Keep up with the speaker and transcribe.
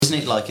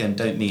Isn't it like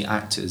don't meet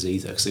actors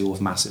either because they all have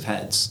massive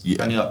heads?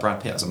 Yeah. Only like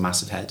Brad Pitt has a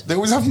massive head. They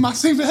always have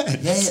massive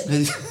heads. Yeah.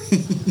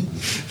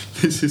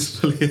 This is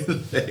fully a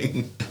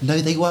thing. No,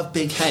 they all have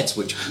big heads,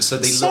 so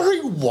they Sorry,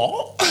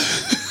 what?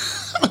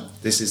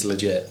 This is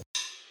legit.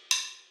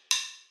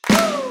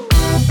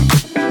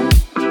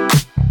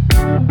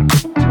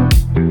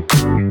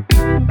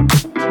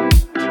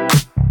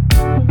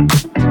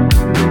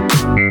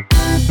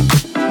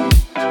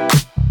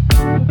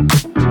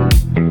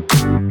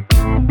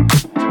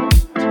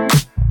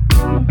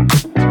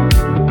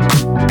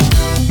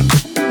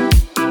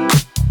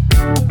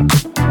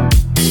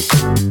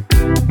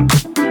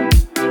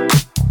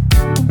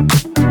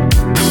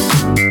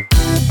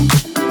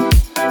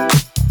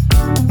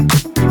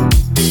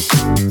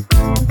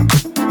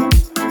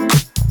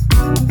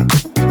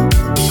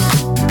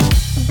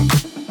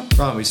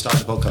 We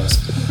started the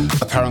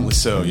podcast. Apparently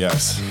so,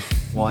 yes.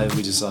 Why have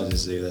we decided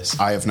to do this?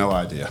 I have no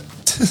idea.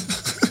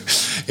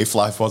 If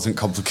life wasn't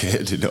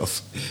complicated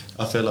enough.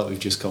 I feel like we've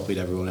just copied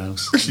everyone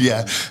else.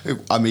 Yeah,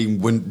 I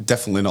mean, we're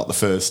definitely not the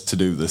first to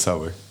do this, are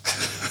we?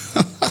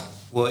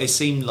 Well, it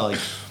seemed like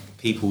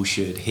people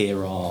should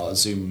hear our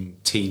Zoom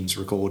Teams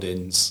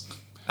recordings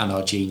and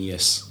our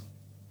genius.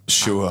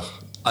 Sure.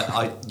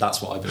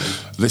 That's what I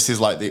believe. This is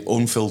like the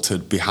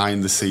unfiltered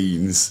behind the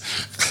scenes.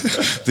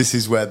 This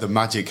is where the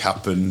magic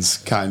happens,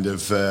 kind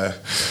of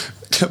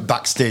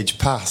backstage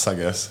pass, I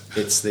guess.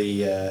 It's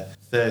the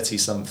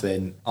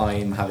 30-something,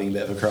 I'm having a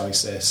bit of a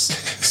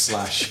crisis,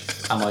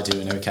 / am I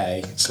doing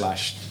okay,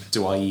 /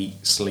 do I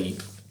eat,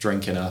 sleep,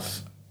 drink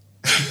enough?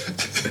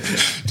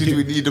 Did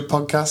we need a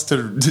podcast to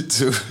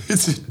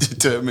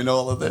determine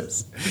all of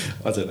this?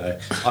 I don't know.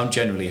 I'm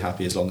generally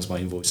happy as long as my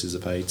invoices are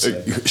paid.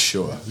 So,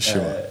 sure.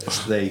 so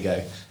there you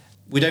go.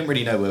 We don't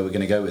really know where we're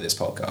going to go with this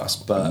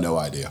podcast, but no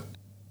idea.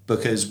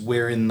 Because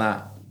we're in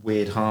that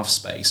weird half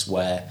space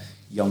where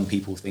young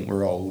people think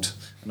we're old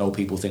and old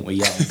people think we're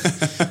young,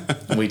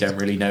 and we don't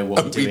really know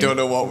what we're doing. We don't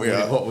know what we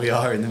are. What we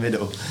are in the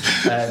middle.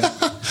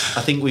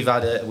 I think we've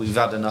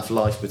had enough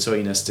life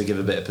between us to give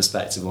a bit of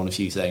perspective on a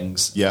few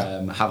things.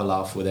 Yeah. Have a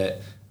laugh with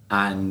it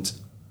and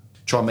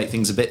try and make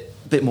things a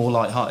bit more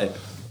light-hearted.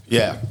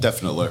 Yeah,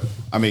 definitely.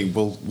 I mean,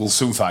 we'll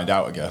soon find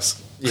out, I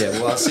guess. Yeah,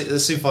 well,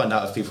 let's soon find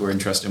out if people are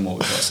interested in what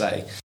we've got to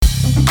say.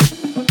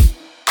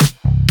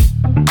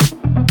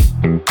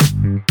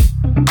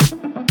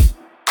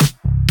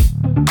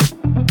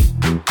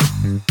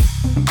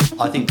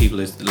 I think people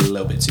are a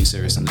little bit too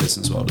serious in the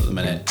business world at the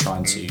minute,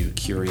 trying to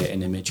curate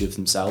an image of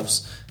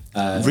themselves.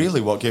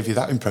 Really, what gave you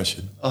that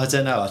impression? I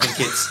don't know. I think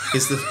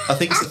it's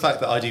the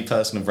fact that I do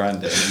personal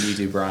branding and you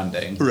do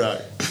branding.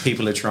 Right.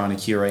 People are trying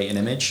to curate an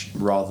image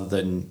rather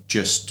than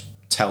just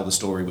tell the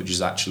story which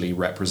is actually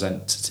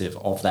representative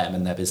of them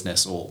and their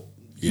business or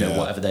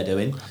whatever they're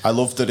doing. I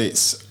love that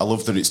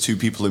it's two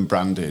people in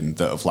branding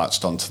that have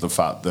latched onto the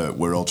fact that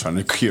we're all trying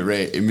to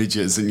curate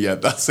images, and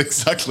yet that's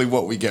exactly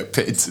what we get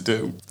paid to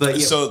do.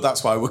 So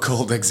that's why we're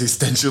called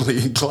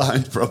existentially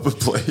inclined,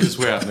 probably. Because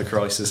we're having a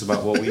crisis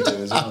about what we do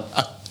as well.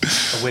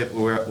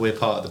 We're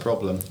part of the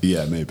problem.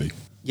 Yeah, maybe.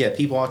 Yeah,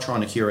 people are trying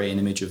to curate an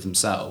image of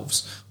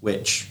themselves,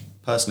 which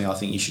personally I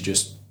think you should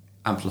just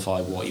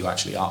amplify what you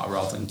actually are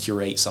rather than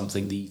curate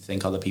something that you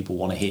think other people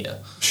want to hear.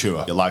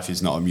 Sure. Your life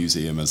is not a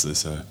museum, as they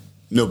say.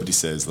 Nobody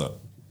says that.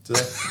 Do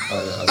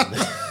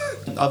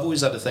they? I've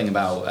always had a thing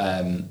about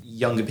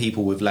younger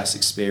people with less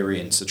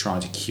experience are trying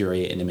to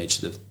curate an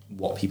image of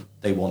what people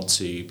they want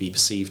to be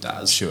perceived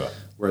as. Sure.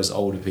 Whereas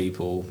older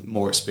people,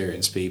 more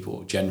experienced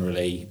people,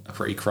 generally are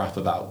pretty crap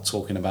about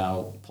talking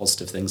about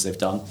positive things they've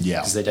done.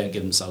 Yeah. Because they don't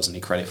give themselves any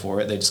credit for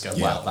it. They just go,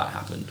 wow, that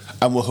happened.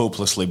 And we're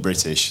hopelessly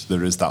British.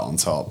 There is that on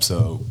top.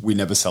 So we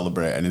never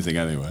celebrate anything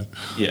anyway.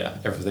 Yeah,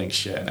 everything's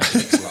shit and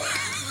everything's luck.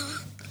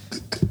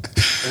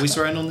 Are we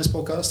swearing on this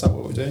podcast? Is that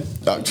what we're doing?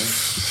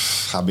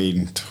 I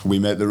mean, we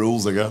make the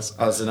rules, I guess.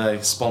 I don't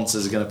know.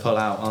 Sponsors are going to pull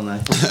out,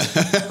 aren't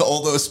they?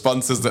 All those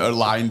sponsors that are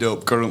lined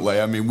up currently,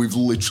 I mean, we've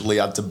literally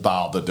had to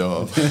bar the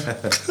door.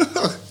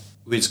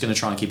 We're just going to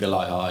try and keep it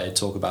light-hearted,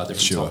 talk about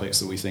different topics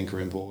that we think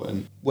are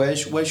important. Where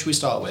should we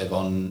start with?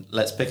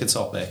 Let's pick a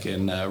topic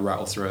and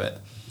rattle through it.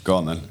 Go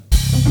on, then.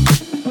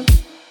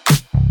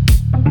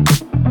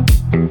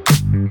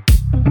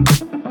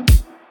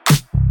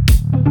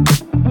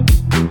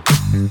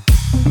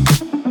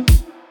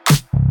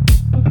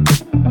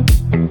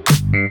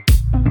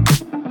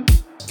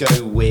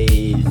 Go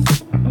with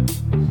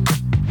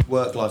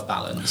work-life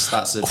balance.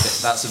 That's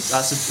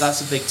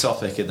a big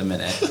topic at the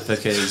minute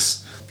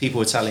because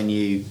people are telling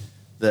you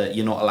that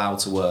you're not allowed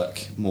to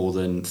work more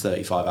than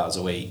 35 hours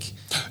a week.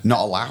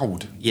 Not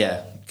allowed?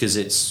 Yeah, because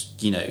it's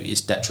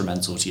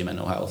detrimental to your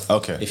mental health.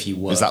 Okay. If you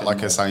work. Is that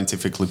like a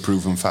scientifically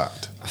proven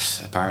fact?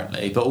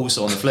 Apparently, but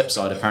also on the flip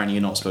side, apparently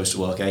you're not supposed to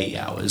work 80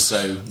 hours.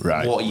 So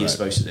what are you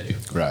supposed to do?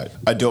 Right.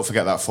 And don't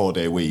forget that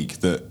 4-day week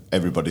that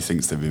everybody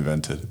thinks they've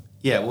invented.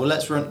 Yeah, well,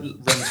 let's run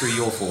through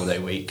your 4-day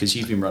week because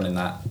you've been running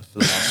that for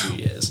the last few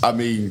years. I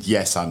mean,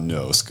 yes and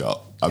no,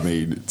 Scott. I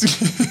mean,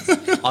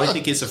 I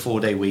think it's a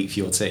 4-day week for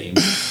your team.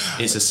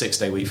 It's a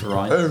 6-day week for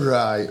Ryan.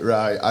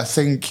 Right. I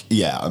think,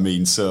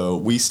 so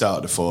we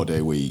started a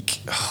 4-day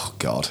week. Oh,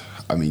 God.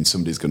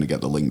 Somebody's going to get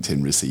the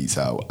LinkedIn receipts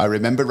out. I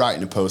remember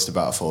writing a post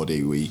about a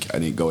 4-day week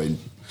and it going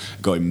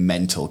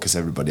mental because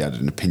everybody had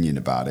an opinion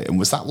about it. And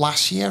was that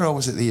last year or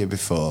was it the year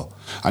before?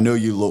 I know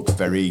you look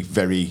very,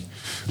 very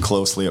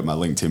closely at my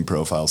LinkedIn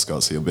profile,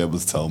 Scott, so you'll be able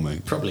to tell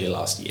me. Probably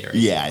last year.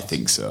 Yeah, I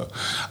think so.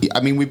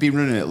 We've been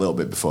running it a little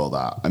bit before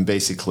that. And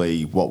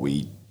basically what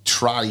we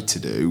try to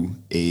do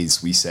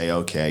is we say,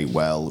 okay,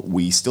 well,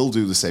 we still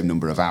do the same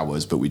number of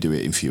hours, but we do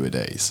it in fewer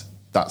days.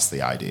 That's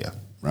the idea,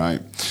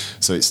 right?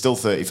 So it's still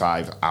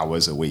 35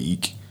 hours a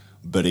week,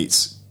 but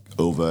it's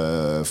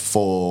over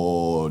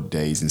 4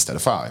 days instead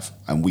of 5,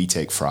 and we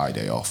take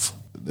Friday off.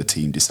 The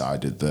team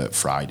decided that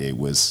Friday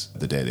was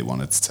the day they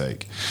wanted to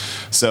take.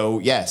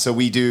 So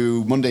we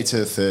do Monday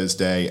to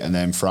Thursday, and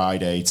then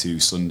Friday to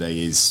Sunday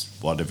is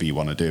whatever you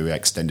want to do,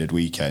 extended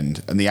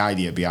weekend. And the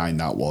idea behind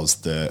that was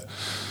that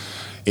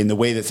in the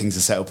way that things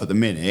are set up at the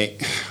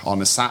minute,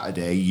 on a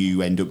Saturday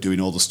you end up doing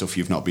all the stuff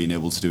you've not been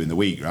able to do in the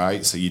week,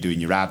 right? So you're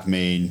doing your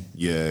admin,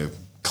 you're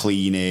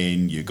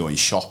cleaning, you're going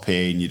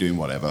shopping, you're doing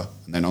whatever,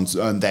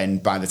 and then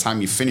by the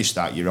time you finish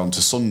that, you're on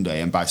to Sunday,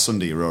 and by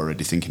Sunday you're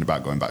already thinking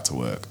about going back to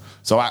work.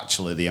 So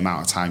actually the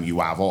amount of time you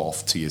have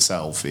off to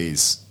yourself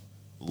is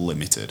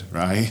limited,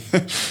 right?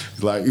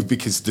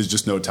 Because there's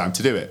just no time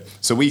to do it.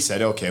 So we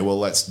said, okay, well,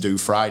 let's do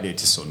Friday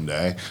to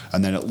Sunday,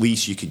 and then at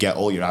least you could get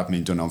all your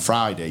admin done on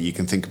Friday. You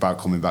can think about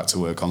coming back to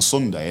work on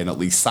Sunday, and at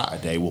least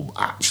Saturday will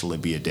actually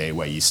be a day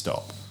where you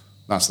stop.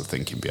 That's the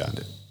thinking behind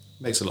it.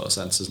 Makes a lot of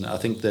sense, doesn't it? I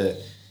think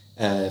the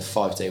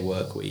 5-day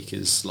work week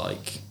is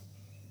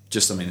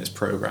just something that's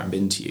programmed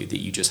into you that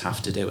you just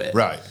have to do it.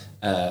 Right.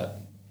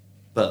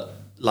 But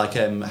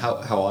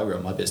how I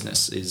run my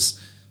business is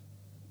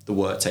the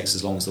work takes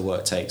as long as the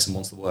work takes, and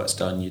once the work's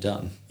done, you're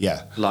done.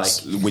 Yeah.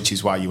 Which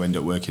is why you end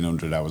up working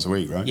 100 hours a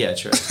week, right? Yeah,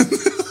 true.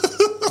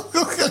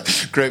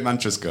 Great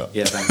mantra, Scott.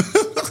 Yeah,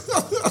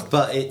 thanks.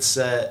 But it's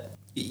the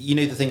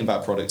thing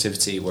about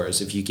productivity,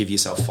 whereas if you give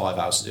yourself 5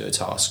 hours to do a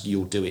task,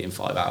 you'll do it in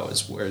 5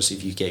 hours. Whereas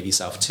if you gave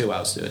yourself 2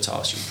 hours to do a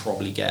task, you'll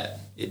probably get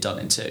it done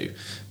in 2,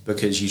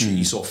 because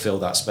you sort of fill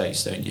that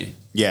space, don't you?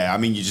 Yeah,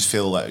 you just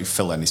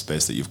fill any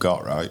space that you've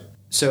got, right?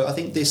 So I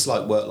think this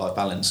work-life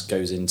balance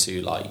goes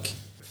into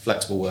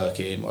flexible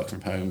working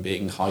from home,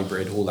 being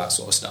hybrid, all that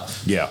sort of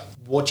stuff. Yeah.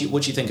 What do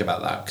you think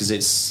about that? Because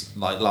it's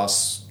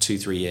last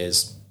 2-3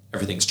 years,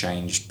 everything's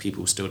changed.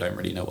 People still don't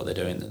really know what they're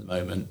doing at the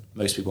moment.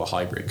 Most people are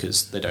hybrid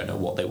because they don't know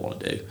what they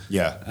want to do.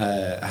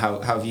 Yeah.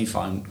 How have you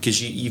found?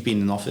 Because you've been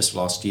in the office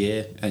last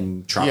year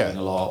and traveling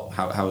a lot.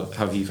 How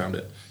have you found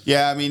it?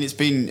 Yeah, it's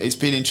been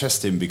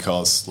interesting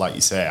because, like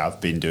you say,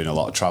 I've been doing a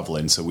lot of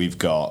traveling. So we've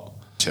got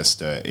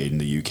Manchester in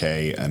the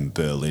UK and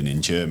Berlin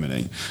in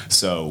Germany.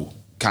 So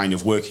kind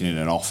of working in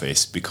an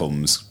office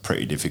becomes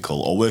pretty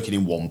difficult, or working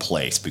in one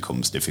place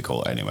becomes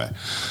difficult anyway.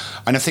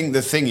 And I think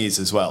the thing is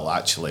as well,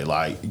 actually,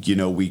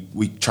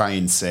 we try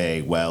and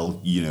say,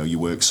 well, you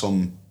work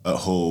some at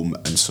home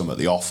and some at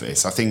the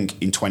office. I think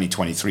in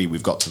 2023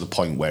 we've got to the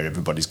point where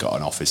everybody's got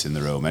an office in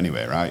their home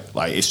anyway, right?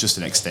 It's just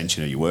an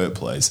extension of your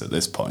workplace at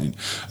this point.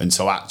 And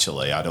so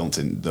actually I don't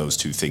think those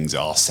two things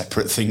are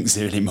separate things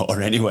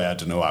anymore anyway. I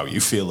don't know how you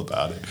feel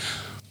about it.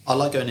 I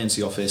like going into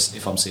the office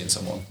if I'm seeing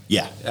someone.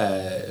 Yeah.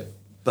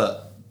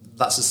 But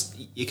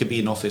it could be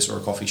an office or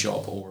a coffee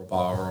shop or a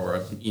bar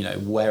or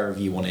wherever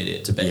you wanted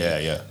it to be.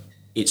 Yeah.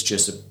 It's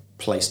just a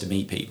place to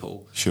meet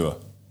people. Sure.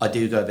 I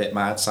do go a bit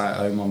mad, sat at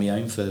home on my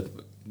own for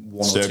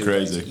 1 or 2 days.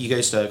 Crazy. You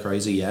go stir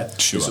crazy, yeah.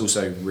 Sure. It's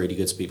also really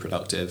good to be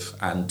productive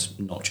and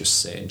not just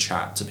sit and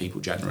chat to people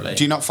generally.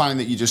 Do you not find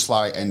that you just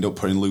end up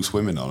putting loose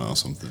women on or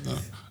something though?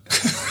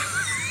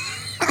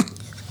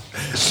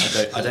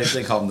 I don't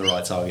think I'm the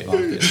right target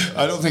market.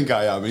 I don't think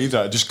I am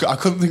either. I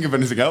couldn't think of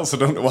anything else. I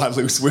don't know why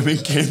loose women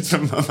came to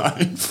my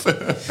mind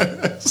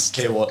first.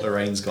 Hear what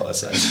Lorraine's got to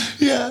say.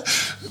 Yeah,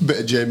 a bit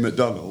of Jane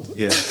McDonald.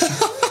 Yeah.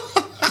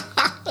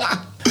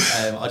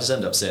 I just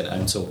end up sitting at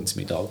home talking to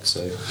my dog.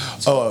 So.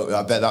 Oh,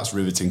 I bet that's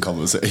riveting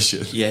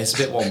conversation. Yeah, it's a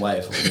bit one way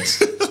if I'm honest.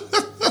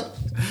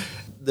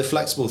 The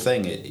flexible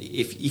thing,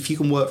 if you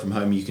can work from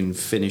home, you can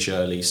finish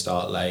early,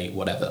 start late,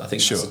 whatever. I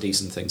think that's a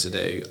decent thing to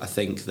do. I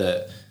think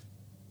that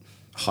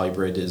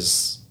hybrid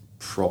is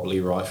probably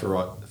right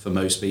for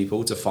most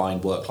people to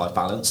find work-life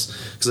balance,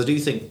 because I do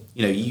think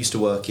you used to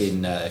work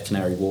in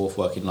Canary Wharf,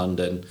 work in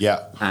London,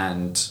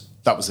 and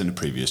that was in a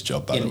previous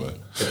job, by the way.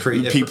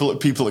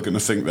 People are going to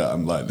think that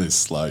I'm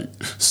this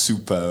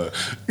super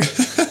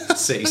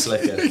city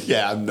slicker.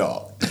 Yeah, I'm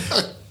not.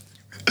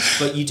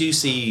 But you do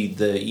see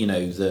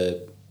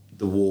the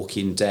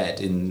Walking Dead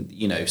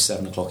in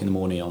 7 o'clock in the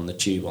morning on the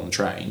tube on the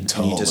train,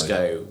 totally. And you just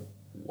go,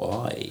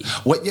 why?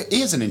 Well,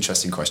 here's an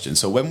interesting question.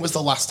 So when was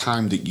the last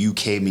time that you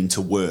came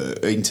into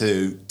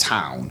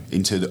town,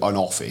 into an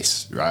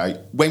office, right?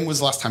 When was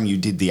the last time you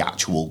did the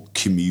actual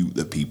commute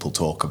that people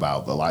talk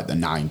about, the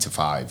 9 to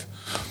 5,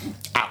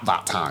 at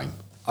that time?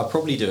 I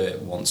probably do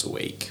it once a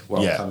week,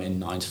 where I'll come in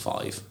 9 to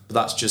 5. But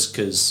that's just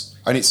because...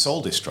 And it's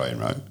soul destroying,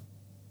 right?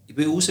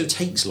 But it also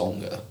takes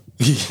longer.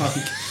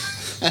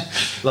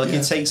 Like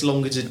it takes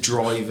longer to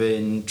drive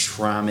in,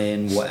 tram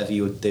in, whatever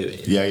you're doing.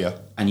 Yeah.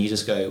 And you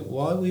just go,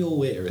 why are we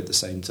all here at the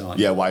same time?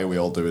 Yeah, why are we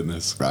all doing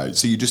this? Right.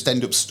 So you just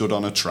end up stood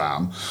on a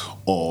tram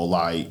or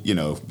like, you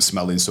know,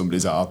 smelling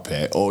somebody's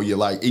armpit, or you're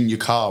like in your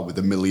car with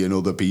a million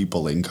other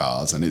people in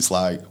cars, and it's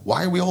like,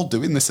 why are we all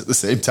doing this at the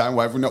same time?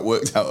 Why have we not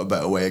worked out a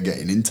better way of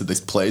getting into this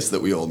place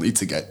that we all need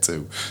to get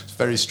to? It's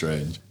very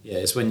strange. Yeah,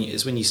 it's when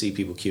you see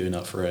people queuing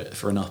up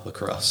for an upper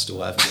crust or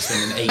whatever,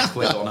 spending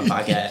 £8 on a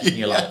baguette, and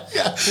you're like,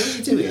 what are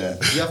you doing?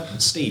 Yeah.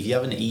 Steve, you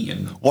haven't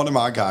eaten. One of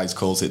my guys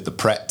calls it the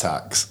Pret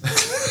tax.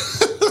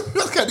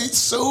 And it's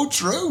so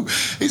true.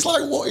 It's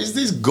like, what is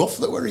this guff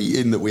that we're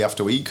eating that we have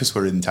to eat because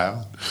we're in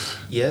town?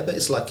 Yeah, but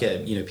it's like,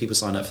 people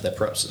sign up for their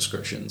prep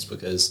subscriptions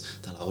because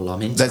they're like, well,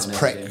 I'm in town. There's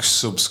prep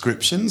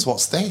subscriptions?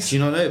 What's this? Do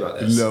you not know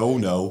about this?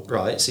 No.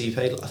 Right, so you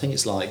pay, I think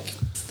it's like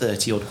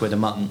 30 odd quid a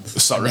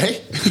month. Sorry?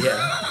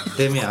 Yeah,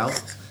 hear me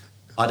out.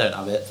 I don't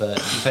have it, but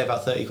you pay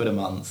about 30 quid a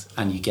month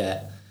and you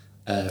get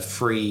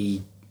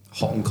free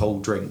hot and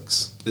cold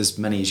drinks, as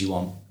many as you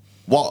want.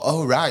 What?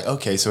 Oh, right.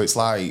 Okay, so it's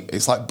like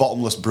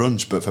bottomless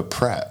brunch, but for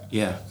prep.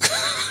 Yeah.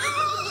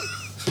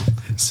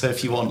 So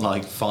if you want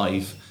like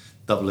 5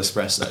 double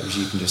espressos,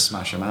 you can just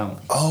smash them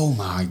out. Oh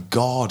my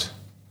God.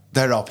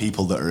 There are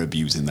people that are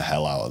abusing the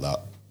hell out of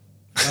that.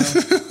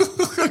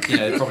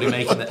 They're probably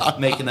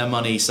making their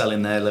money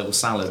selling their little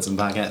salads and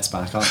baguettes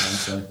back, aren't they?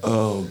 So.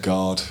 Oh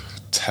God,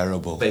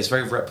 terrible. But it's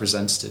very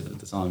representative of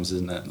the times,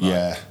 isn't it? Like,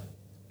 yeah.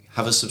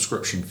 Have a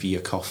subscription for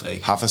your coffee.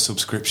 Have a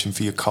subscription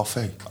for your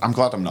coffee. I'm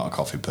glad I'm not a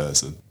coffee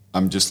person.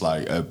 I'm just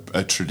like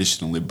a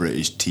traditionally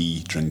British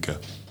tea drinker.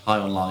 High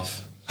on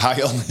life.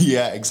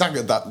 Yeah,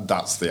 exactly.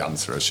 That's the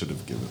answer I should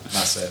have given.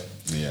 That's it.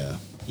 Yeah.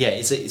 Yeah,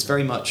 it's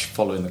very much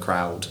following the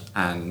crowd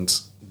and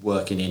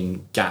working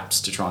in gaps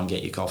to try and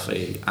get your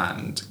coffee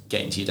and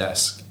getting to your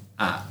desk.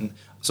 And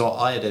so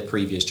I had a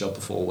previous job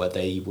before where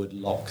they would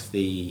lock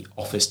the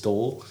office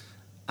door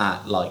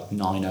at like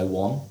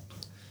 9:01.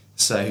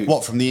 So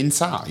what, from the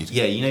inside?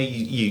 Yeah,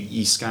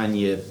 you scan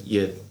your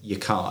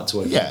card to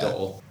open the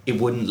door.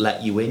 It wouldn't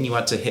let you in. You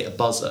had to hit a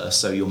buzzer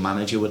so your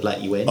manager would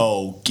let you in.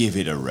 Oh, give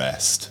it a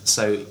rest.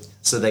 So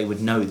they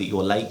would know that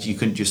you're late. You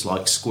couldn't just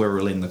like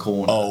squirrel in the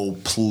corner. Oh,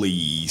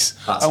 please.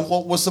 And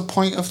what was the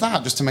point of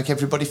that? Just to make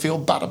everybody feel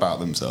bad about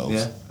themselves?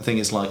 Yeah, I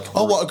think it's like...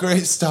 Oh, what a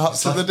great start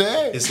to the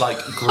day. It's like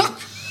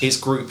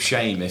group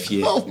shame if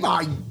you... Oh,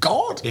 my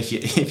God.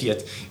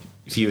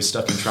 If you were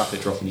stuck in traffic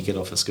dropping your kid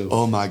off at school.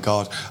 Oh my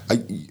God.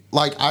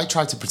 I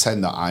try to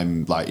pretend that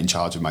I'm like in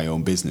charge of my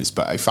own business,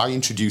 but if I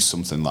introduce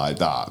something like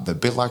that,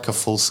 there'd be like a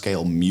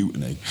full-scale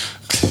mutiny.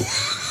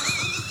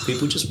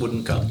 People just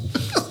wouldn't come.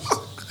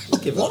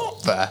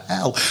 What the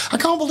hell? I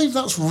can't believe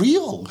that's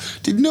real.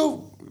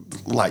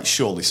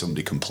 Surely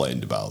somebody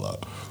complained about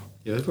that.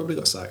 Yeah, they probably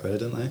got sacked though,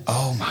 didn't they?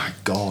 Oh my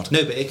God.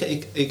 No, but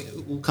it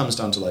all comes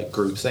down to like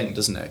groupthink,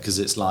 doesn't it? Because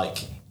it's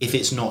like, if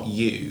it's not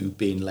you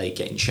being late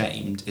getting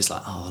shamed, it's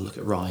like, oh, look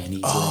at Ryan,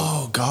 he's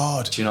late.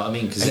 God. Do you know what I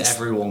mean? Because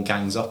everyone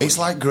gangs up. It's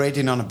like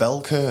grading on a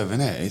bell curve, isn't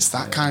it? It's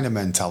that kind of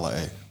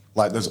mentality.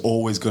 Like there's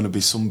always going to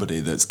be somebody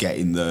that's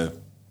getting the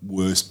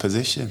worst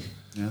position.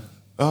 Yeah.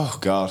 Oh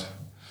God.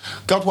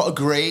 God, what a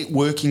great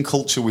working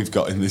culture we've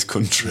got in this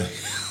country.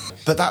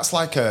 But that's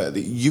like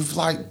you've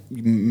like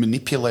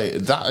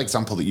manipulated that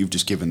example that you've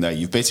just given there.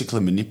 You've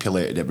basically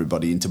manipulated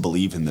everybody into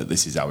believing that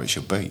this is how it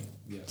should be.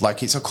 Yeah.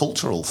 Like it's a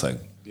cultural thing.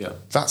 Yeah.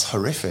 That's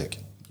horrific.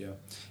 Yeah.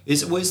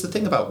 It's the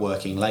thing about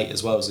working late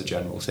as well as a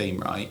general theme,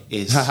 right?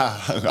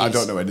 I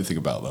don't know anything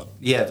about that.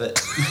 Yeah,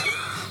 but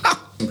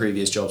in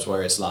previous jobs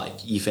where it's like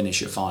you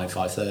finish at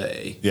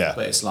 5:30. Yeah.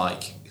 But it's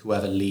like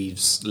whoever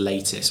leaves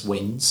latest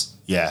wins.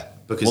 Yeah.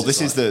 Because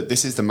this is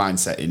the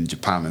mindset in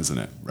Japan, isn't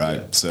it? Right.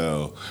 Yeah.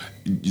 So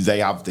they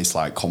have this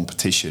like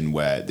competition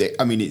where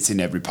it's in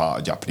every part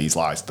of Japanese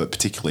life, but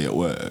particularly at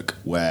work,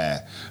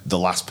 where the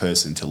last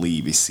person to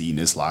leave is seen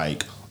as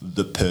like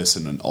the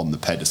person on the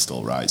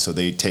pedestal, right? So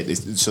they take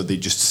this, so they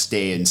just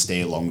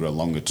stay longer and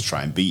longer to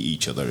try and beat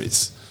each other.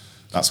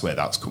 That's where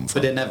that's come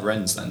from. But it never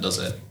ends then, does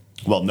it?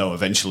 Well, no.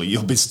 Eventually,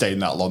 you'll be staying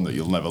that long that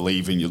you'll never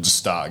leave, and you'll just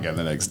start again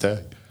the next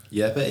day.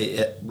 Yeah, but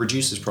it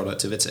reduces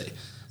productivity.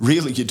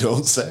 Really, you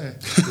don't say.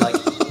 Like,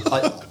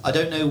 I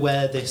don't know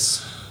where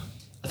this...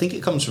 I think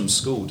it comes from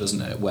school, doesn't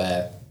it?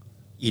 Where,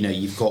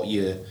 you've got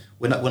your...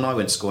 When I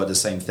went to school, I had the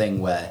same thing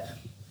where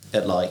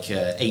at like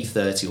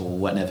 8:30 or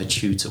whenever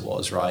tutor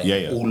was, right?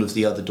 Yeah. All of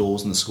the other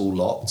doors in the school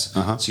locked.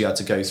 Uh-huh. So you had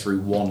to go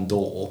through one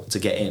door to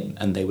get in,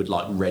 and they would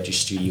like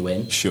register you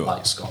in. Sure.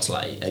 Like, Scott's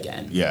late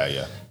again.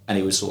 Yeah. And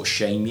it would sort of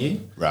shame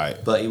you. Right.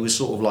 But it was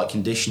sort of like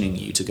conditioning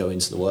you to go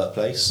into the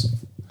workplace,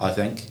 I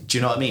think. Do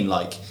you know what I mean?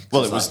 Like,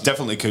 well, it was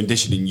definitely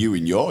conditioning you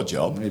in your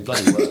job. I mean,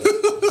 bloody work.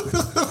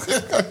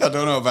 I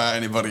don't know about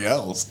anybody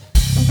else.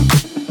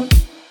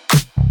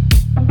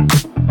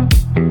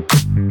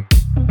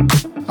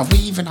 Have we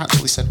even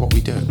actually said what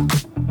we do?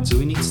 Do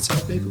we need to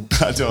tell people?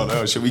 I don't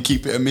know. Should we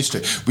keep it a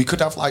mystery? We could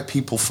have like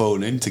people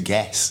phone in to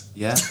guess.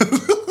 Yeah.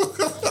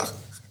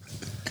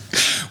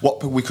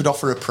 What we could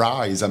offer a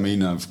prize. I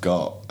mean, I've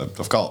got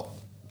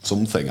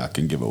something I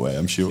can give away,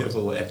 I'm sure. Give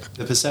away.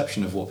 The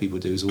perception of what people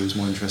do is always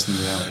more interesting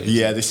than reality.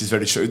 Yeah, this is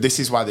very true. This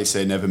is why they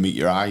say never meet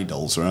your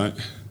idols, right?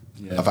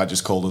 Yeah. Have I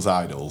just called us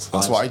idols?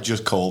 That's what I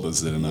just called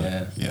us, didn't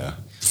I? Yeah.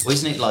 Well,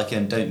 isn't it like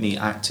don't meet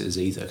actors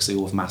either because they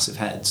all have massive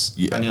heads?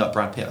 Yeah. Only like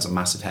Brad Pitt has a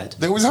massive head.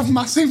 They always have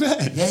massive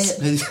heads? Yeah.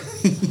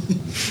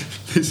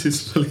 This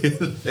is fully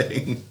a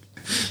thing.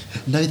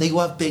 No, they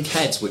all have big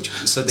heads,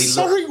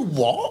 Sorry,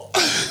 what?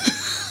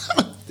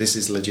 This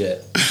is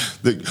legit.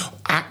 The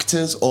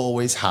actors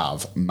always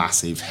have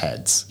massive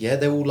heads. Yeah,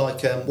 they're all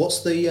like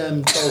what's the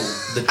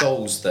the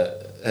dolls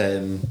that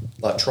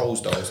like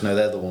Trolls dolls? No,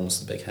 they're the ones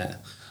with the big hair.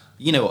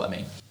 You know what I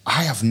mean?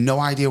 I have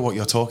no idea what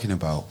you're talking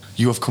about.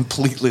 You have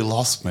completely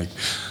lost me.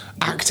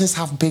 Actors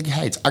have big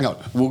heads. Hang on,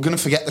 we're going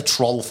to forget the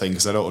troll thing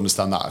because I don't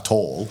understand that at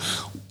all.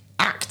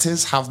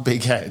 Actors have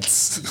big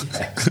heads.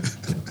 Yeah.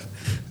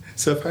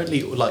 So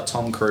apparently, like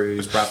Tom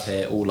Cruise, Brad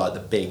Pitt, all like the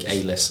big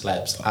A-list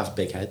celebs have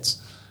big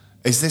heads.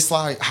 Is this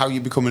like how you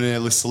become an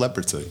A-list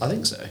celebrity? I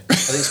think so. I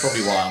think it's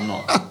probably why I'm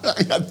not.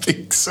 I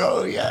think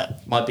so, yeah.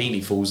 My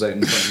beanie falls out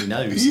in front of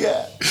my nose.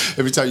 Yeah.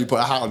 Every time you put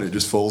a hat on, it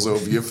just falls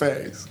over your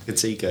face.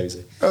 It's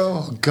cozy.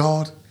 Oh,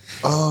 God.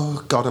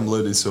 Oh, God, I'm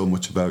learning so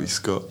much about you,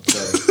 Scott.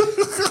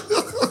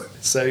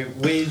 So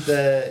with,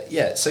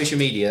 social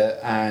media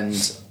and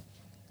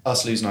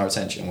us losing our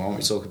attention, why don't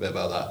we talk a bit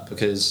about that?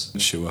 Because...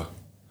 Sure.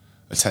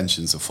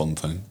 Attention's a fun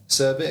thing.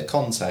 So a bit of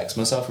context,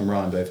 myself and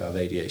Ryan both have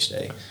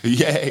ADHD.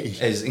 Yay!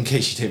 As in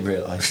case you didn't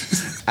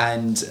realise.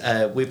 And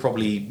we're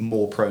probably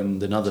more prone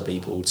than other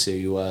people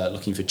to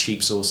looking for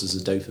cheap sources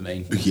of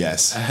dopamine.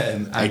 Yes.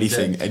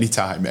 Anything,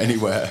 anytime,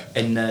 anywhere.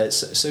 And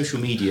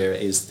social media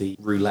is the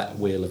roulette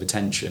wheel of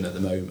attention at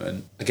the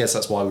moment. I guess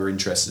that's why we're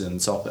interested in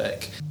the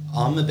topic.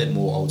 I'm a bit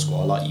more old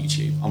school. I like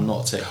YouTube. I'm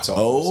not a TikTok.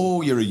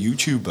 Oh, you're a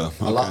YouTuber.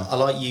 Okay. I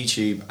like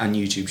YouTube and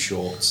YouTube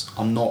Shorts.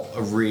 I'm not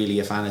really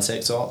a fan of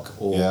TikTok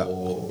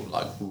or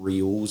like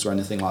Reels or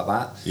anything like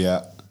that.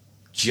 Yeah.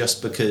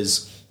 Just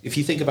because if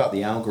you think about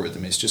the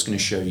algorithm, it's just going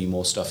to show you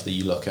more stuff that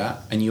you look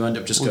at, and you end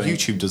up just going...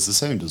 YouTube does the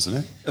same, doesn't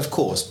it? Of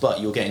course, but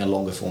you're getting a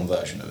longer form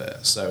version of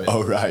it. So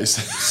right.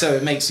 So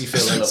it makes you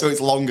feel a little... So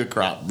it's longer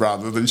crap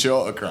rather than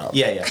shorter crap.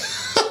 Yeah.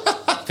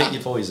 Pick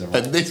your poison,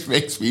 right? And this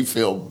makes me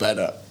feel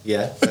better.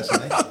 Yeah,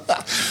 definitely.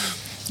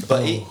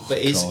 But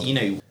you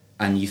know,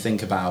 and you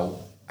think about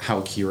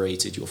how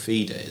curated your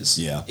feed is.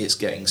 Yeah. It's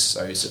getting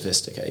so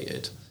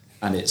sophisticated.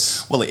 And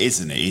it's... Well, it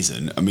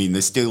isn't. I mean,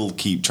 they still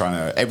keep trying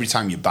to... Every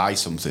time you buy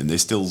something, they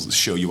still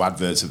show you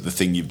adverts of the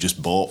thing you've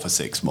just bought for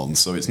 6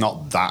 months, so it's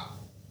not that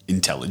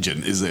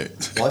intelligent, is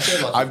it? Well, I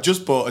feel like I've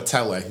just bought a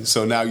telly,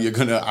 so now you're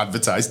going to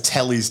advertise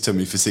tellies to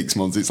me for 6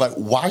 months. It's like,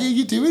 why are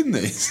you doing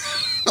this?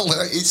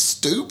 Like, it's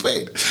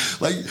stupid.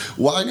 Like,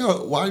 why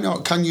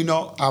not? Can you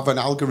not have an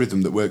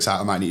algorithm that works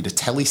out I might need a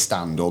telly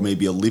stand or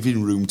maybe a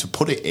living room to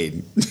put it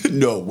in?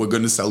 No, we're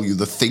going to sell you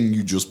the thing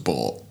you just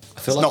bought. I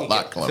feel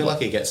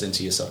like it gets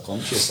into your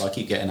subconscious. I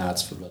keep getting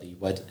ads for bloody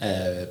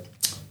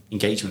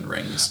engagement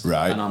rings.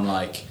 Right. And I'm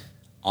like,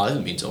 I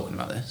haven't been talking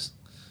about this.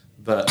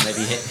 But maybe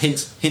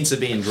hints are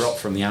being dropped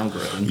from the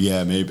algorithm.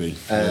 Yeah, maybe.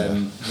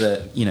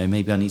 That, you know,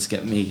 maybe I need to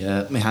get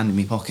my hand in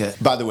my pocket.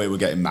 By the way, we're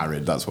getting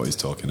married. That's what he's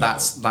talking about.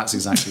 That's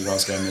exactly where I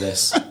was going with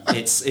this.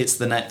 It's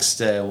the next,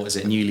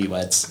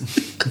 newlyweds.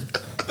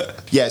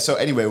 Yeah, so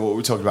anyway, what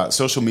we're talking about,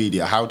 social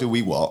media, how do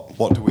we what?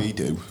 What do we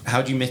do?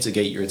 How do you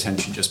mitigate your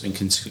attention just being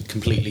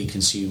completely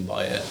consumed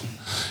by it?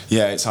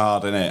 Yeah, it's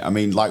hard, isn't it? I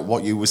mean, like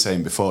what you were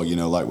saying before, you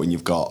know, like when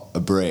you've got a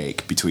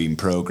break between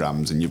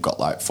programmes and you've got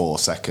like 4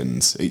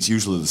 seconds, it's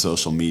usually the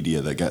social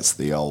media that gets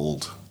the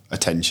old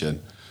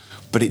attention.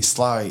 But it's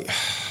like,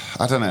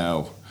 I don't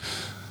know,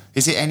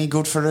 is it any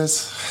good for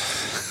us?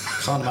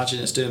 Can't imagine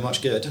it's doing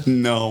much good.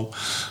 No.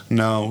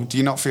 Do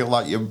you not feel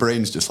like your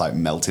brain's just like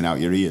melting out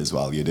your ears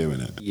while you're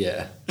doing it?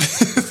 Yeah.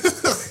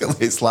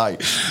 It's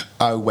like,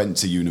 I went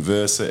to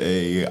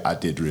university, I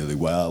did really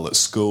well at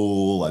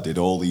school, I did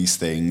all these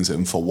things,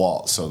 and for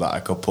what? So that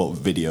I could put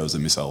videos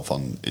of myself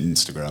on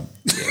Instagram.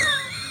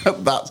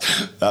 Yeah.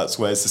 That's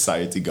where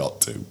society got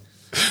to.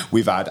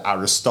 We've had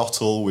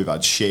Aristotle, we've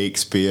had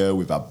Shakespeare,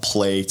 we've had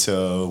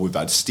Plato, we've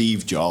had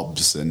Steve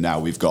Jobs, and now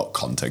we've got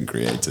content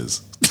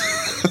creators.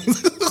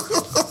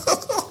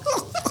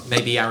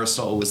 Maybe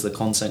Aristotle was the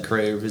content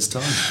creator of his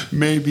time.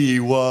 Maybe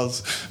he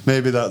was.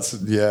 Maybe that's,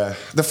 yeah.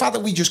 The fact that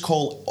we just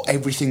call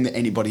everything that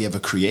anybody ever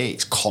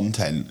creates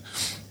content,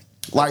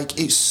 like,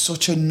 it's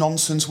such a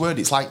nonsense word.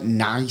 It's like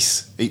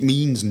nice. It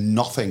means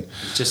nothing.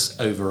 Just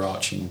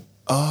overarching.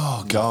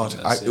 Oh, God.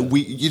 Like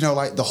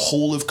the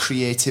whole of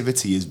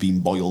creativity has been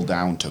boiled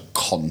down to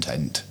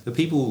content. But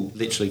people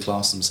literally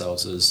class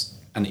themselves as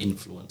an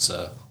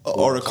influencer.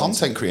 Or a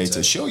content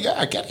creator. Sure, yeah,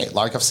 I get it.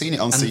 Like, I've seen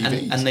it on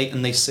CVs.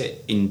 And they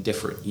sit in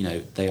different, you know,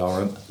 they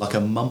are like a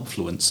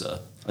mumfluencer.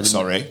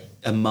 Sorry?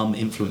 A mum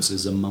influencer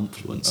is a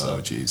mumfluencer.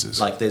 Oh,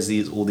 Jesus. Like,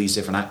 there's all these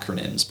different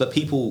acronyms. But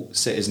people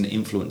sit as an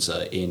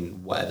influencer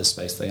in whatever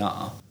space they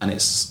are. And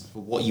it's,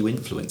 what are you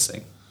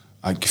influencing?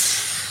 I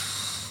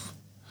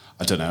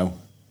don't know.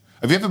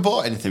 Have you ever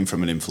bought anything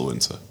from an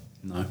influencer?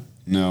 No.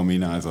 No, me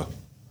neither.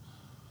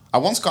 I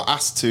once got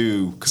asked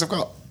to, because I've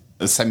got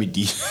a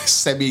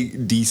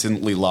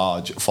semi-decently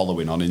large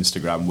following on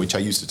Instagram, which I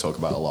used to talk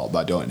about a lot, but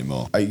I don't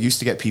anymore. I used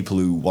to get people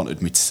who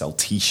wanted me to sell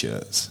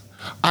T-shirts.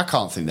 I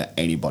can't think that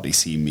anybody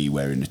seeing me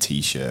wearing a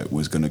T-shirt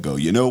was going to go,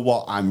 you know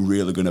what, I'm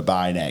really going to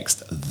buy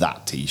next?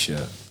 That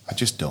T-shirt. I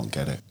just don't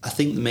get it. I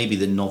think maybe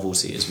the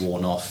novelty is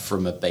worn off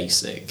from a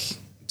basic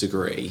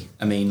degree.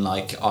 I mean,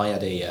 like, I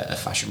had a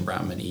fashion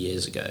brand many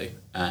years ago,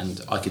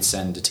 and I could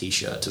send a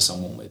T-shirt to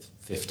someone with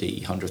 50,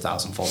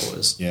 100,000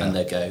 followers, and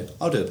they'd go,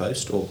 I'll do a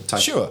post, or tag.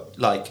 Sure.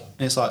 Like,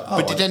 and it's like, oh.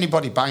 But did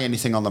anybody buy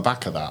anything on the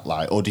back of that?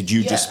 Like, or did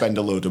you just spend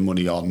a load of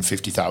money on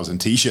 50,000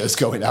 T-shirts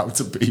going out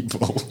to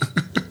people?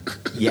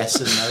 Yes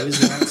and no is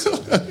the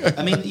answer.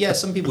 I mean, yeah,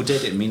 some people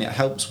did it. I mean, it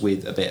helps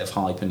with a bit of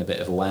hype and a bit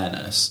of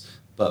awareness,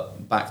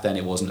 but back then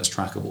it wasn't as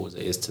trackable as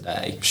it is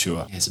today.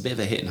 Sure. Yeah, it's a bit of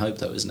a hit and hope,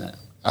 though, isn't it?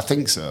 I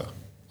think so.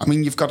 I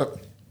mean, you've got to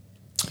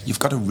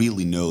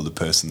really know the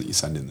person that you're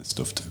sending this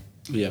stuff to.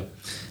 Yeah,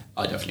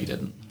 I definitely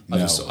didn't. I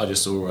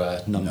just saw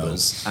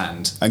numbers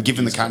and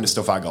given the kind of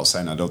stuff I got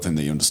sent, I don't think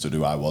they understood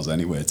who I was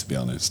anyway, to be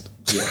honest.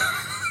 Yeah.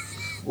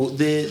 Well,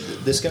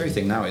 the scary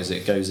thing now is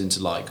it goes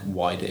into like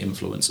wider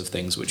influence of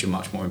things which are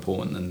much more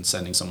important than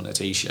sending someone a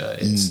T-shirt.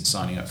 It's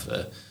signing up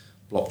for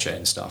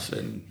blockchain stuff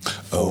and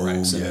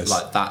Forex, and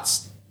like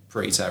that's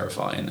pretty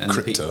terrifying. And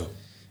crypto.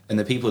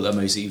 The people that are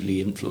most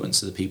easily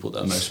influenced are the people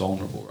that are most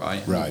vulnerable,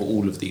 right? Right. For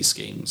all of these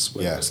schemes,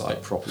 whether it's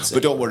like property.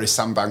 But don't worry,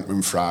 Sam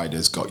Bankman-Fried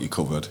has got you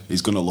covered.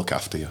 He's going to look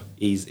after you.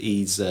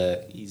 He's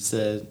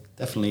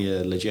definitely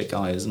a legit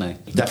guy, isn't he?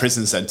 The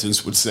prison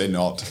sentence would say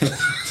not.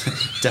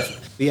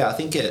 Definitely. But yeah, I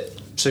think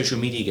social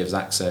media gives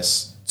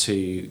access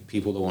to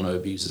people that want to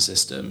abuse the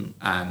system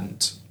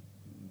and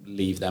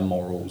leave their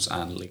morals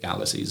and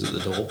legalities at the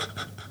door,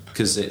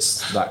 because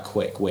it's that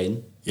quick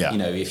win. Yeah. You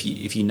know, if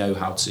you know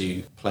how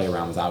to play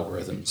around with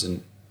algorithms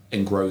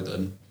and grow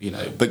them, you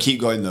know. But keep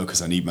going though,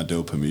 because I need my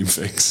dopamine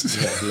fix.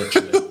 Yeah,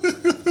 literally.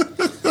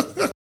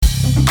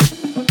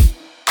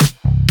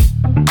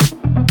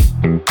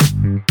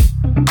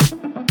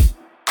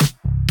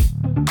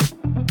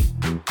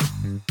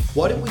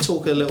 Why don't we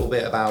talk a little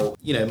bit about,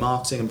 you know,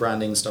 marketing and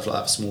branding and stuff like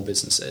that for small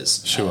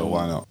businesses? Sure,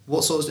 why not?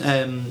 What sort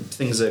of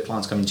things are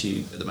clients coming to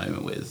you at the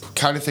moment with?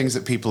 Kind of things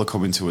that people are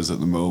coming to us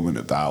at the moment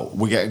about.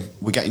 We're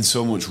getting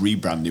so much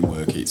rebranding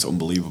work, it's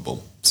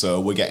unbelievable. So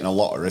we're getting a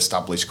lot of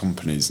established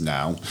companies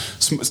now,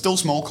 still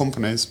small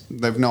companies.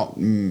 They've not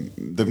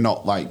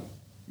like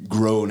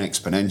grown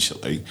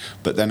exponentially,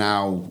 but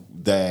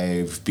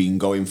they've been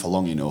going for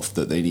long enough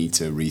that they need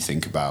to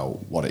rethink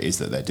about what it is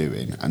that they're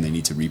doing, and they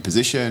need to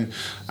reposition,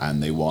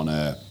 and they want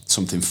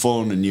something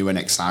fun and new and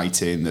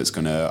exciting that's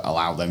going to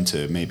allow them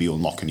to maybe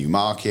unlock a new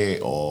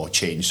market or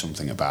change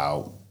something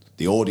about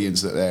the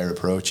audience that they're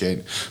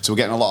approaching. So we're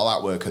getting a lot of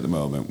that work at the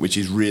moment, which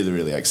is really,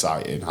 really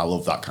exciting. I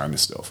love that kind of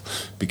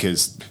stuff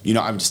because you're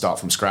not having to start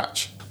from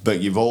scratch. But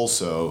you've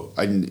also,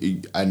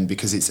 and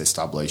because it's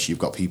established, you've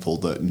got people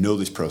that know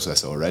this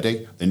process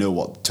already. They know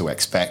what to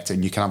expect,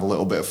 and you can have a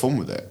little bit of fun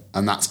with it.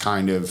 And that's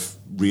kind of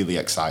really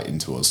exciting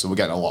to us. So we're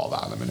getting a lot of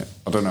that in a minute.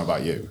 I don't know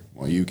about you.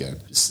 What are you getting?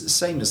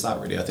 Same as that,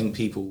 really. I think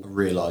people are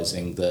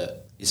realising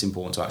that it's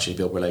important to actually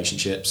build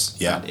relationships.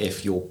 Yeah. And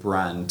if your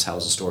brand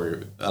tells a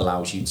story,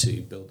 allows you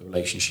to build the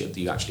relationship that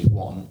you actually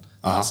want,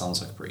 that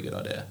sounds like a pretty good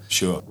idea.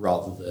 Sure.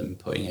 Rather than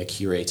putting a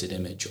curated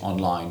image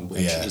online,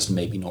 which is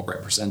maybe not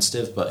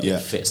representative, but it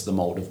fits the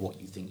mould of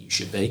what you think you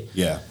should be.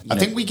 Yeah. I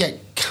think we get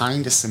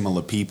kind of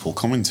similar people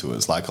coming to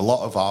us. Like a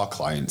lot of our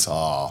clients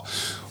are...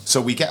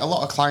 So we get a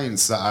lot of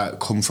clients that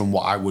come from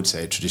what I would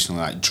say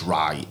traditionally like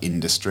dry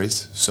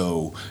industries.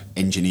 So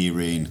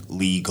engineering,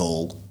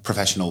 legal,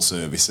 professional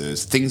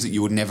services, things that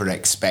you would never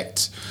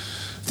expect,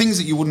 things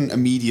that you wouldn't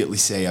immediately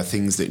say are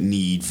things that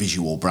need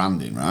visual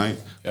branding, right?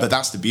 Yeah. But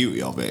that's the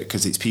beauty of it,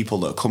 because it's people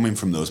that are coming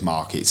from those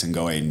markets and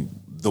going,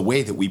 the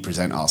way that we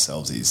present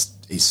ourselves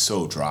is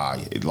so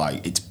dry,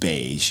 it's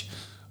beige.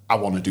 I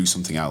want to do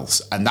something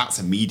else. And that's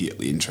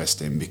immediately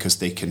interesting because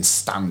they can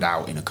stand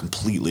out in a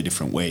completely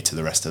different way to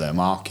the rest of their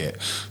market.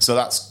 So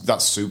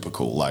that's super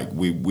cool. Like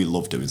we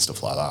love doing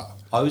stuff like that.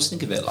 I always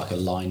think of it like a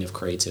line of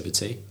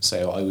creativity.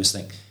 So I always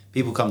think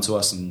people come to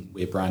us and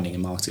we're branding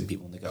and marketing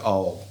people and they go,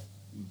 oh,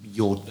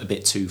 you're a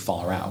bit too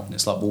far out. And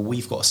it's like, well,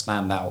 we've got to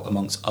stand out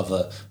amongst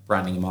other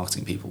branding and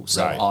marketing people.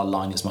 So our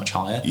line is much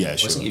higher. Yeah,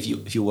 sure. I think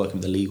if you're working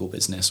with a legal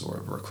business or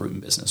a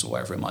recruitment business or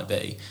whatever it might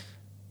be,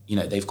 you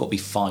know, they've got to be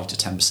 5 to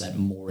 10%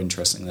 more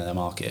interesting than their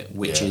market,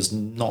 which is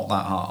not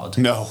that hard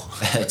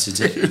to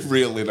do.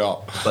 Really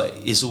not. But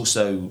it's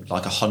also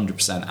like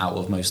 100% out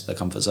of most of their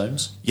comfort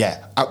zones.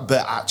 Yeah,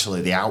 but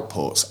actually the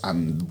outputs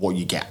and what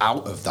you get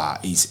out of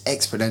that is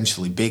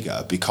exponentially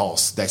bigger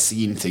because they're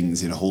seeing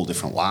things in a whole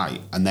different light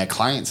and their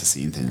clients are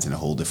seeing things in a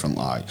whole different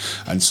light.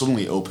 And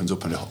suddenly it opens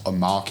up a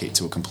market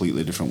to a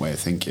completely different way of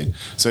thinking.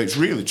 So it's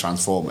really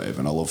transformative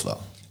and I love that.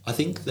 I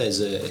think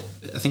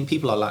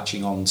people are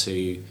latching on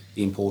to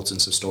the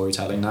importance of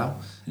storytelling now,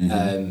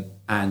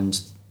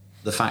 and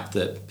the fact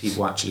that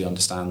people actually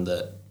understand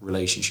that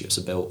relationships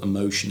are built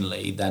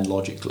emotionally, then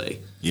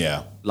logically.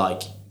 Yeah.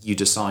 Like you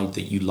decide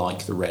that you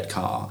like the red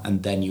car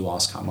and then you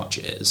ask how much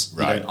it is.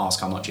 Right. You don't ask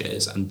how much it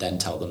is and then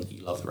tell them that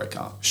you love the red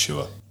car.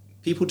 Sure.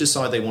 People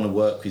decide they want to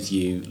work with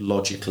you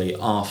logically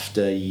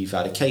after you've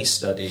had a case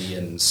study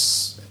and,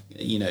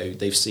 you know,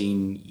 they've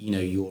seen, you know,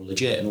 you're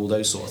legit and all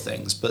those sort of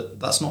things. But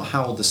that's not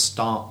how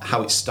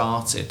it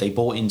started. They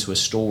bought into a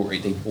story.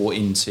 They bought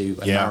into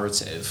a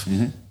narrative.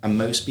 Mm-hmm. And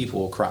most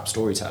people are crap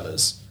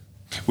storytellers.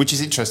 Which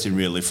is interesting,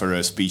 really, for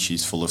a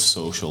species full of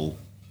social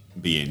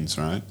beings,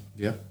 right?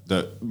 Yeah.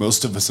 That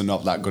most of us are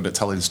not that good at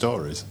telling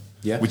stories.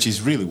 Yeah. Which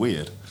is really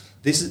weird.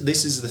 This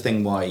is the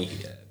thing why,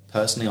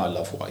 personally, I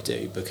love what I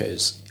do,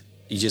 because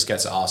you just get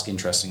to ask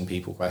interesting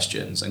people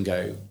questions and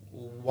go,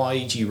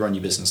 why do you run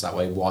your business that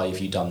way? Why have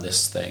you done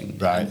this thing?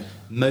 Right. And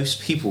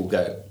most people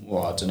go,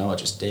 well, I don't know, I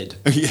just did.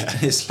 Yeah.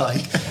 It's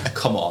like,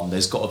 come on,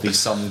 there's got to be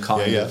some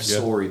kind of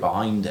story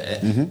behind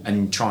it,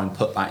 and try and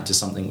put that into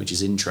something which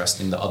is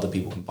interesting that other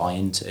people can buy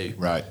into.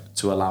 Right.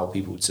 To allow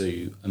people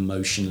to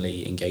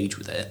emotionally engage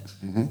with it.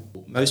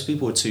 Mm-hmm. Most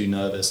people are too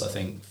nervous, I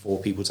think, for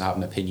people to have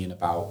an opinion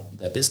about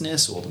their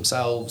business or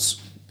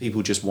themselves.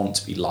 People just want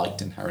to be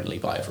liked inherently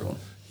by everyone.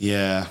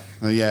 Yeah.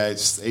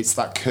 It's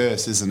that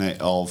curse, isn't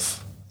it,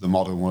 of the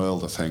modern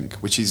world, I think,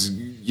 which is,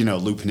 you know,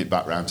 looping it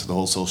back around to the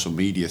whole social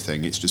media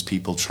thing. It's just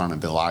people trying to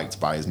be liked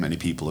by as many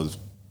people as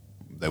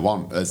they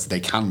want, as they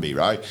can be,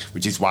 right?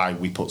 Which is why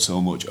we put so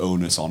much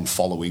onus on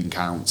following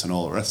counts and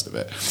all the rest of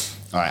it.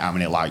 All right, how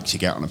many likes you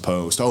get on a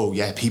post? Oh,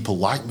 yeah, people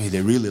like me.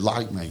 They really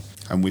like me.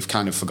 And we've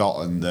kind of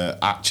forgotten that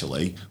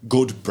actually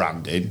good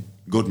branding,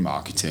 good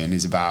marketing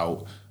is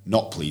about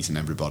not pleasing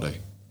everybody,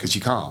 because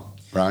you can't.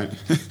 Right?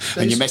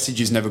 And your message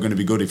is never going to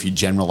be good if you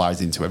generalise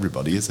into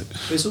everybody, is it?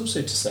 But it's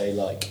also to say,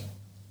 like,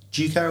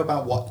 do you care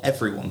about what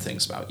everyone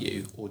thinks about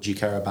you, or do you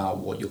care about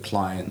what your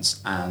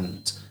clients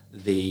and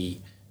the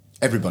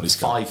everybody's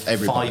 5%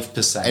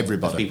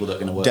 everybody. Of people that are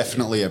going to work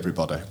definitely with you?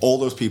 Everybody. All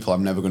those people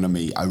I'm never going to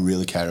meet, I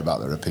really care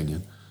about their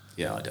opinion.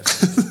 Yeah, I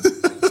definitely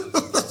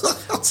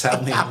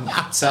Tell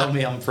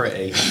me I'm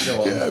pretty.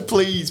 Go on. Yeah,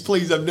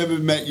 please, I've never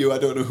met you. I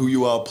don't know who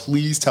you are.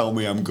 Please tell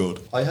me I'm good.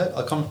 I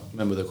can't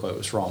remember the quote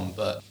was from,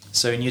 but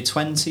so in your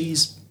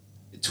 20s,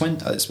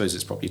 I suppose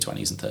it's probably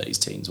 20s and 30s,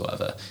 teens,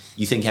 whatever,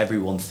 you think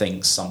everyone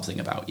thinks something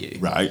about you.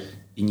 Right.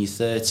 In your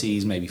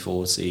 30s, maybe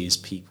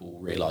 40s, people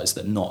realise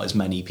that not as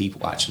many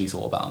people actually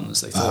thought about them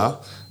as they thought.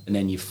 Uh-huh. And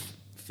then your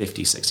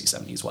 50s, 60s,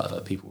 70s,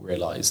 whatever, people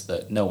realise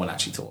that no one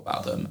actually thought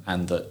about them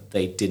and that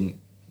they didn't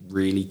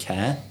really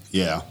care.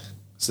 Yeah.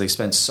 So they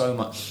spend so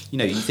much, you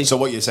know, you think... So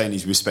what you're saying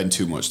is we spend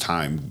too much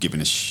time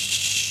giving a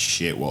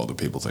shit what other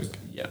people think.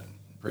 Yeah,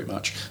 pretty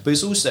much. But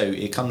it's also,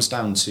 it comes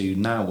down to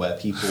now where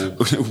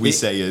people...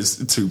 say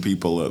as two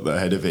people at the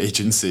head of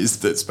agencies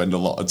that spend a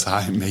lot of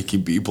time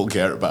making people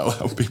care about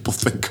how people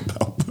think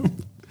about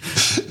them.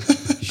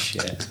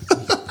 Shit.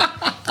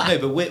 No,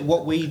 but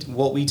what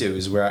we do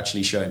is we're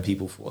actually showing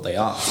people for what they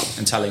are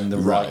and telling the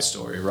right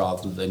story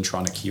rather than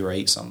trying to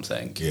curate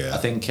something. Yeah. I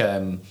think...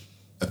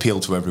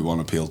 appeal to everyone,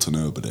 appeal to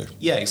nobody.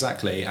 Yeah,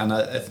 exactly. And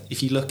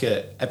if you look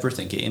at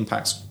everything, it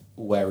impacts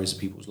all areas of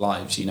people's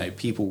lives. You know,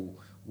 people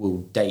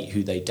will date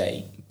who they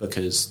date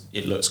because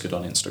it looks good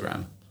on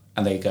Instagram.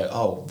 And they go,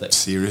 oh...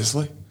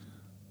 Seriously?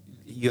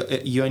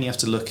 You only have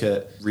to look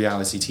at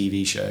reality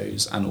TV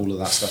shows and all of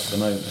that stuff at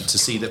the moment to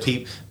see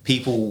that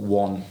people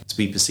want to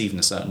be perceived in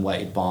a certain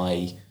way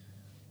by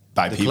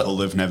people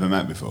they've never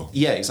met before.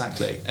 Yeah,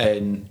 exactly.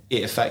 And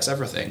it affects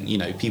everything. You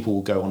know, people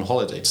will go on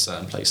holiday to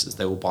certain places.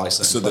 They will buy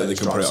certain so that they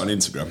can put it on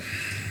Instagram.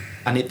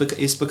 And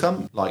it's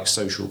become like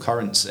social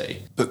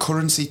currency. But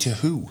currency to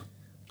who?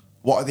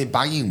 What are they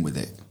buying with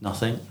it?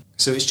 Nothing.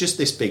 So it's just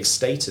this big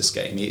status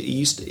game. It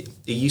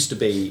used to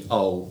be,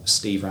 oh,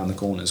 Steve round the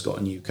corner's got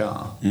a new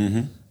car.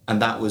 Mm-hmm.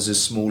 And that was as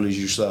small as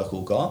your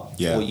circle got.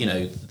 Yeah. Or, you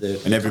know,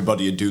 and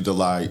everybody would do the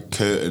like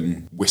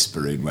curtain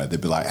whispering where they'd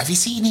be like, have you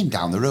seen him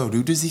down the road?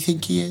 Who does he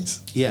think he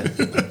is? Yeah.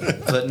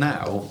 But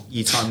now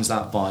you times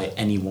that by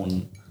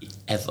anyone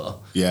ever.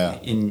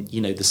 Yeah. You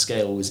know, the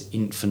scale is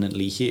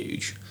infinitely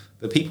huge.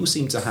 But people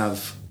seem to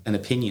have an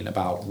opinion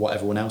about what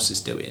everyone else is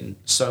doing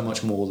so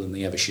much more than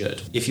they ever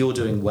should. If you're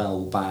doing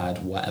well,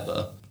 bad,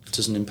 whatever, it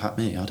doesn't impact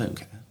me. I don't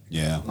care.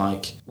 Yeah.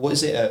 Like, what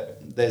is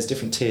it? There's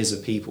different tiers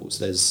of peoples.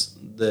 There's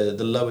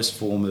the lowest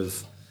form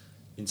of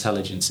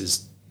intelligence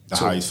is... The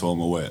highest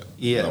form of wit.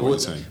 Yeah. Well,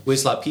 it's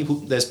like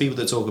there's people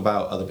that talk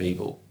about other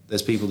people.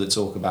 There's people that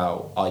talk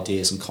about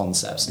ideas and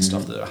concepts and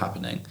stuff that are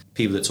happening.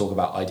 People that talk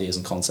about ideas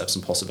and concepts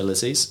and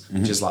possibilities,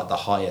 which is like the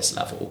highest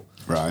level.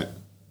 Right.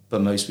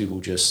 But most people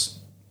just,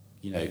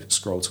 you know,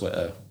 scroll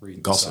Twitter,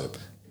 read gossip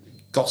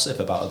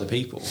about other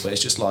people. But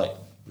it's just like,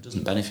 it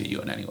doesn't benefit you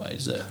in any way,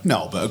 does it?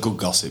 No, but a good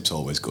gossip's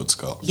always good,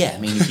 Scott. Yeah, I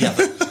mean, if you have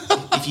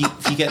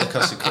if you get the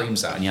custard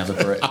creams out and you have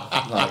a Brit,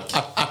 like...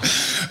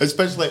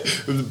 Especially,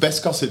 the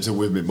best gossips are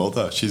with my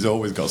mother. She's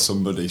always got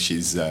somebody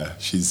she's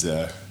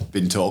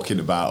been talking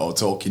about or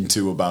talking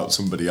to about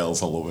somebody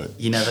else. I love it.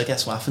 You never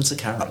guess what happens to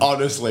Karen.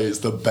 Honestly, it's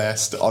the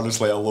best.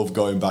 Honestly, I love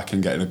going back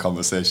and getting a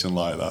conversation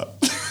like that.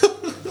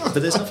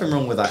 But there's nothing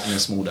wrong with that in a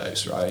small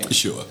dose, right?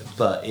 Sure.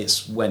 But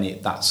it's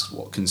when that's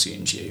what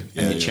consumes you,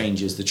 and it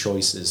changes the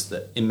choices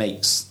that it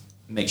makes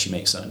you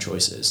make certain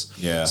choices.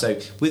 Yeah. So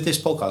with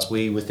this podcast,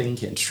 we were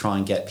thinking to try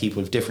and get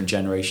people of different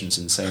generations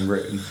in the same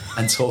room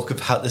and talk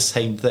about the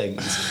same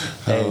things.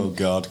 Oh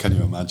God, can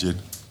you imagine?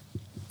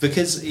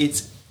 Because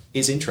it's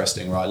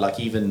interesting, right? Like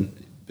even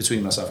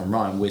between myself and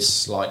Ryan, we're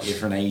slightly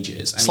different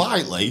ages. And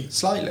Slightly?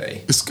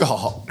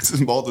 Scott, it's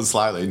more than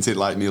slightly, isn't it?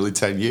 Like nearly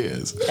 10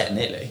 years. Yeah,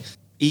 nearly.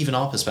 Even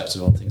our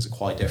perspective on things are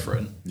quite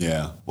different.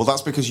 Yeah. Well,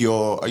 that's because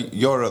you're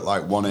at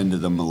like one end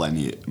of the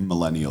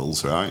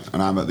millennials, right?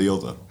 And I'm at the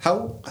other.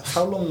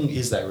 How long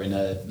is there in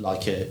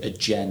a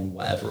gen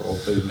whatever or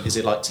boom? Is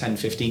it like 10,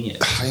 15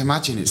 years? I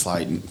imagine it's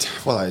like,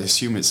 well, I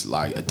assume it's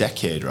like a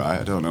decade,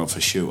 right? I don't know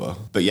for sure.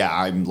 But yeah,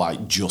 I'm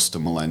like just a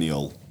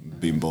millennial,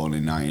 being born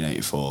in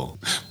 1984,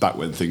 back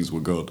when things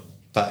were good.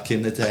 Back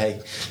in the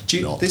day.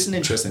 This is an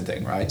interesting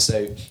thing, right?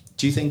 So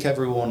do you think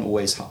everyone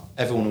always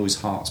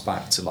harks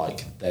back to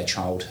like their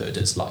childhood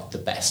as like the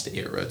best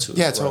era to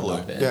yeah,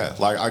 totally. Yeah,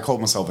 like I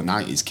called myself a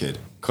 90s kid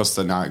because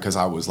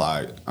I was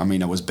like, I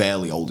was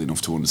barely old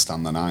enough to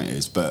understand the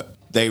 90s, but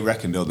they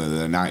reckoned that the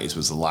 90s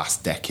was the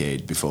last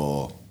decade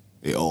before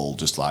it all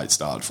just like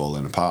started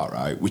falling apart,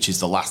 right? Which is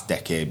the last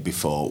decade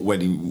before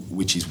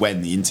which is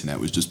when the internet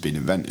was just being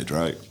invented,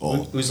 right? Or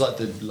it was like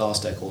the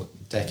last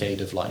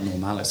decade of like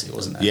normality,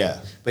 wasn't it? Yeah.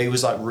 But it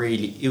was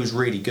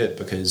really good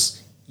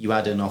because you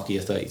had a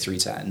Nokia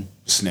 3310.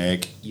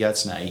 Snake. You had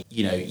Snake.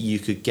 You know, you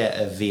could get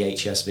a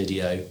VHS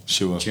video.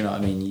 Sure. Do you know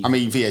what I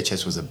mean?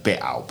 VHS was a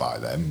bit out by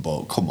then,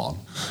 but come on.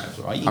 That's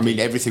right.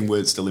 Everything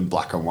was still in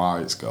black and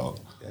white, Scott.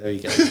 Yeah, there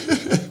you go.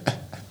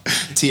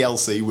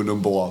 TLC were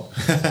number one.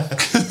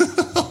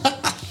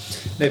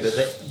 No,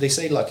 but they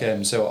say like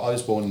so I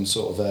was born in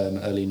sort of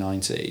early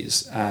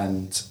 90s,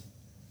 and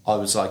I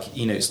was like,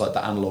 it's like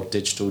the analog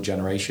digital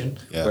generation.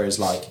 Yeah. Whereas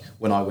like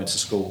when I went to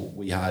school,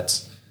 we had,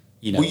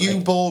 Were you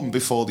born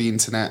before the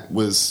internet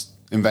was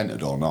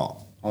invented or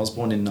not? I was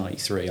born in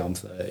 93. I'm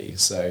 30.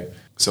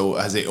 So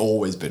has it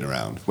always been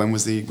around? When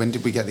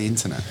did we get the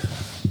internet?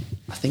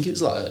 I think it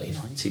was like early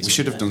 90s. We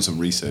should have done some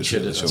research.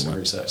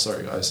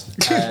 Sorry, guys.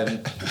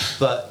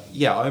 But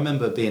yeah, I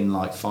remember being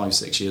like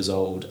 5-6 years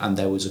old, and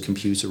there was a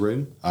computer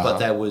room, but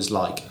there was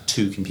like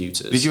 2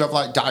 computers. Did you have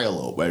like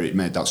dial-up where it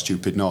made that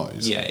stupid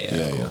noise? Yeah,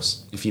 of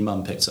course. If your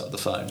mum picked up the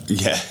phone,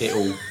 it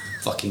all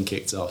fucking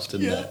kicked off,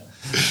 didn't it?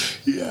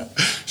 Yeah.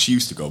 She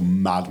used to go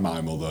mad, my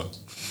mother.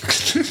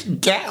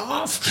 Get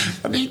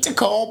off! I need to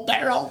call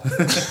Beryl.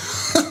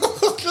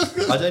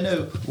 I don't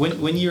know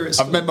when you're at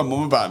school. I've met my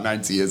mum about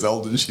 90 years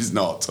old, and she's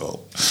not at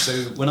all. So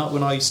when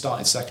I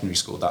started secondary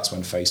school, that's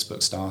when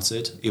Facebook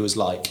started. It was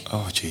like,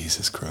 oh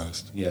Jesus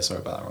Christ! Yeah,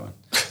 sorry about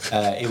that,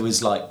 Ryan. It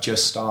was like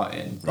just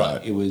starting, but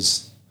right. It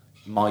was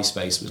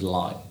MySpace was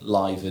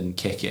live and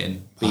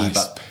kicking.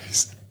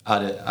 MySpace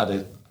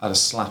had a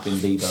slapping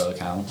Bebo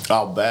account.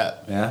 I'll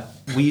bet. Yeah,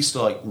 we used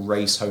to like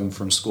race home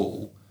from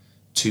school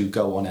to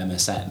go on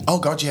MSN. Oh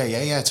God,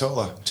 yeah,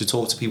 totally. To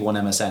talk to people on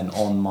MSN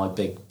on my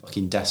big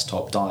fucking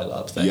desktop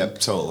dial-up thing. Yep,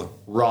 totally.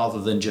 Rather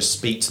than just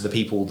speak to the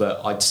people that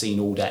I'd seen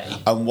all day.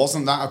 And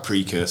wasn't that a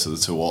precursor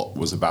to what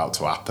was about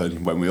to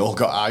happen when we all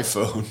got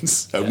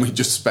iPhones and we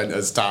just spent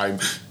our time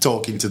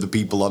talking to the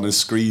people on our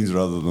screens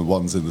rather than the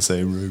ones in the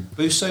same room?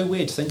 But it was so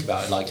weird to think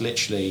about it. Like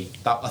literally,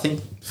 I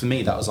think for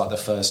me that was like the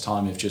first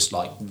time of just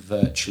like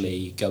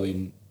virtually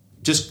going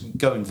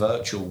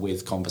virtual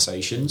with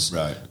conversations.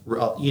 Right.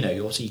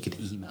 Also you could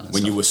email and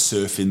when you were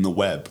surfing the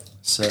web.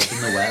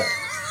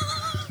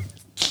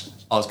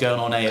 I was going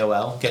on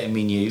AOL, getting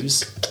me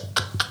news.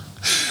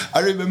 I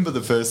remember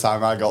the first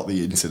time I got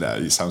the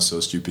internet. It sounds so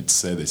stupid to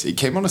say this. It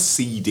came on a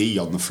CD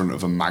on the front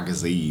of a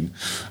magazine,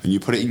 and you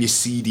put it in your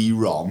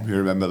CD-ROM. You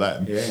remember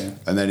them? Yeah.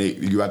 And then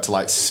you had to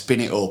like spin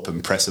it up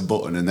and press a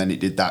button, and then it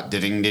did that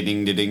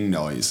ding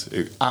noise.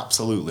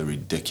 Absolutely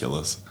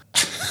ridiculous.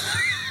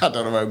 I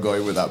don't know where I'm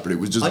going with that, but it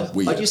was just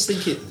weird. I just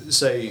think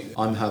so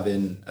I'm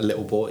having a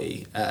little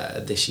boy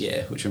this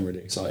year, which I'm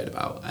really excited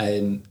about.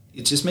 And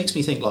it just makes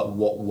me think, like,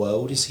 what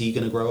world is he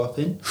going to grow up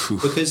in?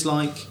 Because,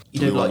 like,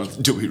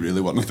 do we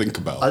really want to think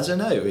about? I don't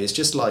know. It's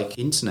just like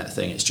internet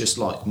thing. It's just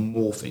like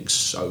morphing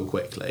so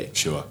quickly.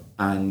 Sure.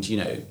 And,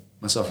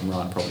 myself and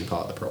Ryan are probably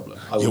part of the problem.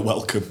 You're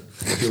welcome.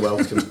 You're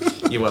welcome.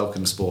 You're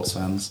welcome, sports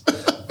fans.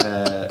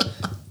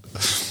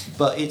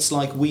 But it's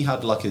like we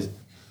had like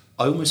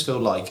I almost feel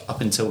like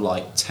up until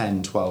like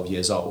 10, 12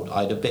 years old,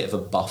 I had a bit of a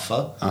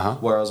buffer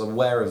where I was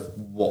aware of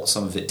what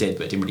some of it did,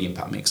 but it didn't really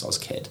impact me because I was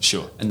a kid.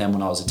 Sure. And then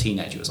when I was a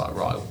teenager, it was like,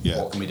 right,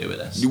 what can we do with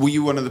this? Were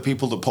you one of the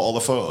people that put all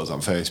the photos on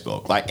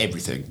Facebook? Like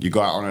everything. You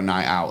go out on a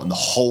night out and the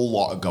whole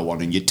lot would go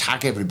on and you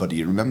tag everybody.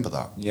 You remember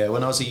that? Yeah,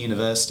 when I was at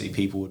university,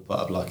 people would put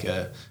up like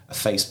a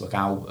Facebook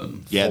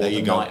album for there you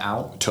the go. night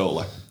out.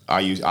 Totally.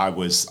 I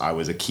was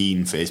a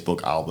keen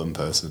Facebook album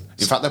person.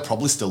 In fact, they're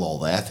probably still all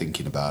there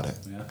thinking about it.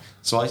 Yeah.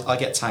 So I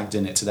get tagged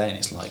in it today, and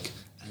it's like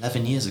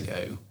 11 years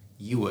ago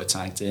you were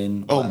tagged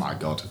in. Oh my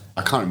God,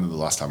 I can't remember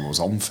the last time I was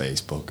on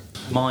Facebook.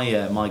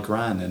 My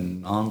gran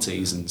and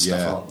aunties and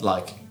stuff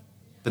like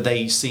But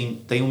they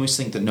almost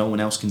think that no one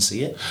else can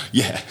see it.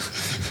 Yeah.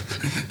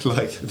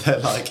 Like, they're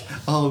like,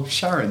 oh,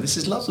 Sharon, this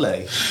is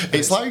lovely.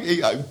 It's like,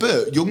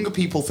 but younger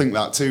people think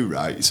that too,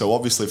 right? So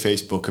obviously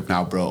Facebook have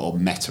now brought, or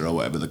Meta or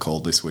whatever they're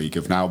called this week,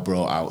 have now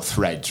brought out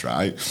Threads,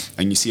 right?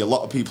 And you see a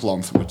lot of people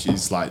on, which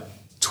is like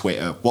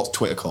Twitter. What's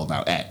Twitter called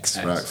now? X.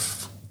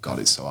 Right? God,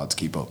 it's so hard to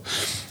keep up.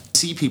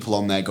 See people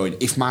on there going,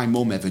 if my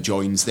mum ever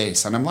joins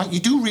this, and I'm like, you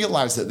do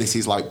realise that this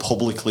is like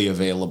publicly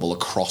available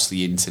across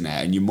the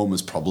internet, and your mum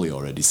has probably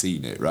already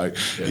seen it, right?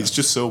 Yeah. It's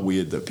just so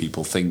weird that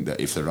people think that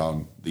if they're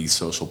on these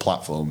social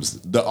platforms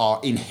that are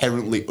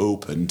inherently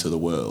open to the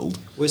world.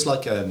 Well, it's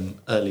like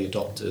early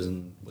adopters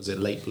and was it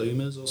late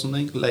bloomers or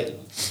something? Late,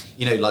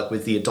 like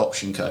with the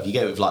adoption curve, you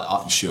get with like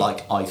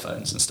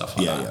iPhones and stuff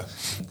like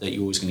that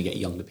you're always going to get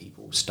younger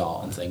people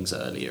start on things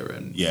earlier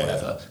and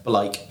whatever. Yeah. But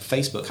like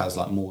Facebook has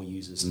like more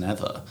users than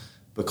ever.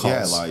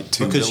 Because, like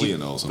 2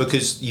 billion or something.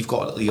 Because you've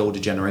got the older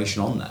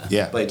generation on there.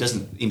 Yeah. But it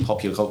doesn't, in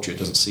popular culture, it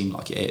doesn't seem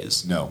like it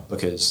is. No.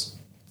 Because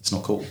it's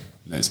not cool.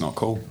 No, it's not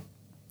cool.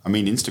 I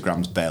mean,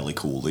 Instagram's barely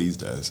cool these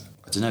days.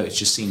 I don't know, it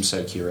just seems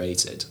so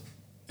curated.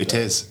 It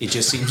is. It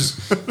just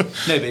seems...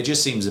 No, but it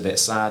just seems a bit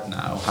sad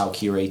now, how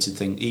curated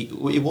things...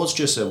 It was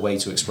just a way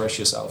to express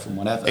yourself and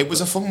whatever. It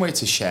was a fun way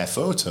to share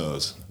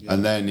photos. Yeah.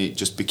 And then it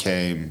just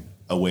became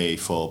a way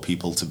for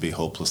people to be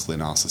hopelessly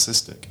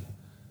narcissistic.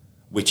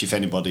 Which, if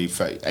anybody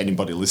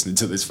listening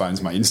to this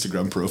finds my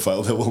Instagram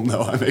profile, they will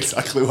know I'm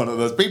exactly one of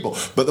those people.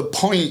 But the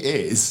point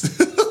is...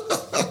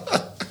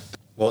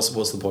 What's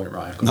the point,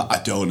 Ryan? No,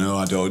 I don't know.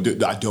 I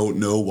don't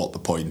know what the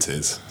point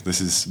is.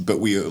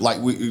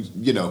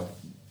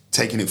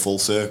 Taking it full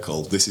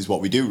circle, this is what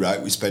we do, right?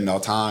 We spend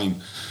our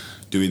time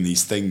doing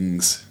these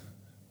things.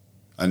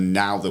 And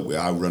now that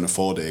I run a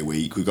 4-day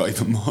week, we've got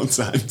even more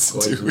time to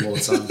do it. More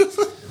time.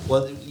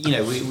 Well,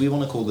 we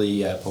want to call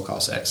the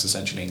podcast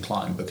Existentially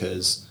Inclined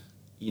because...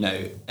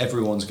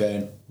 everyone's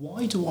going,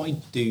 why do I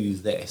do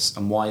this?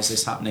 And why is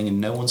this happening?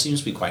 And no one seems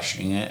to be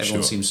questioning it.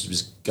 Everyone seems to be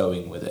just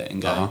going with it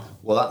and going,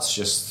 well, that's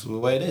just the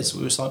way it is.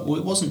 We were like, well,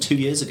 it wasn't 2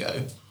 years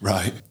ago.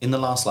 Right. In the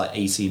last,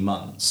 18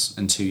 months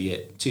and 2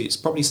 years, it's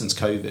probably since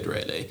COVID,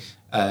 really,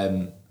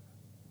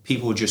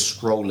 people are just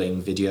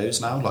scrolling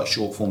videos now, like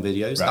short-form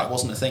videos. Right. That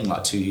wasn't a thing,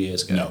 2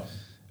 years ago. No.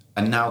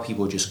 And now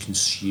people are just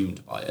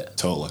consumed by it.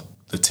 Totally.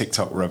 The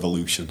TikTok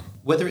revolution.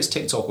 Whether it's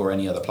TikTok or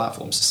any other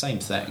platform, it's the same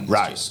thing.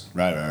 Right.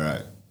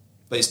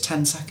 But it's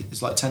 10 seconds.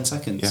 It's like 10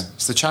 seconds. Yeah.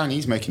 It's the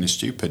Chinese making us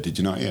stupid. Did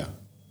you not hear?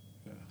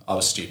 I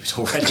was stupid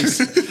already. I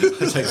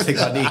don't think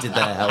I needed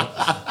their help.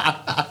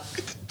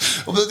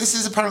 Well, but this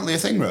is apparently a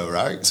thing, though,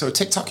 right? So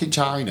TikTok in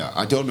China,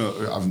 I don't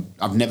know.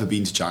 I've never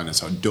been to China,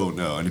 so I don't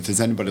know. And if there's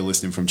anybody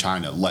listening from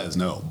China, let us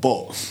know.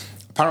 But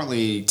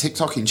apparently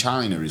TikTok in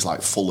China is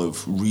full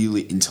of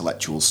really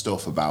intellectual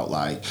stuff about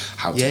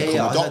how to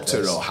become a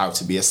doctor or how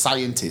to be a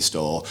scientist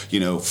or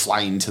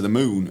flying to the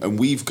moon, and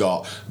we've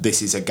got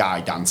this is a guy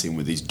dancing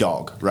with his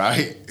dog,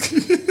 right?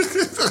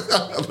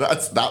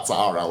 that's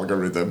our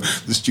algorithm,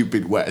 the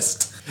stupid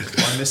West.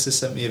 My missus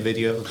sent me a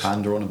video of a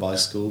panda on a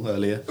bicycle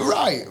earlier.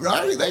 Right,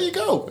 there you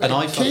go. And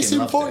I fucking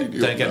loved it.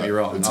 Don't get me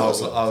wrong.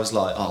 I was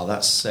like, oh,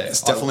 that's sick.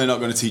 It's definitely not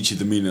going to teach you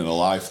the meaning of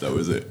life, though,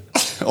 is it?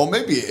 Or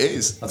maybe it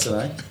is. I don't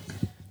know.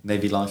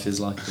 Maybe life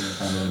is like a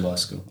panda on a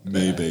bicycle.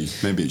 Maybe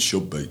it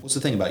should be. What's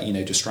the thing about,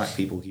 distract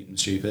people, keep them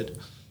stupid?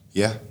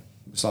 Yeah.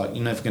 It's like,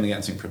 you're never going to get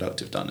anything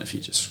productive done if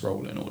you're just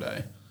scrolling all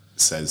day.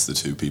 Says the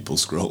two people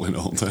scrolling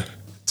all day.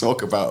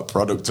 Talk about a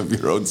product of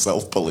your own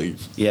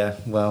self-belief. Yeah,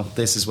 well,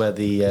 this is where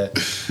the...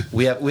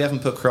 we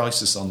haven't put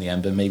crisis on the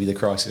end, but maybe the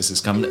crisis is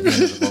coming at the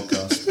end of the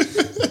podcast.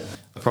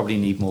 Probably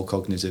need more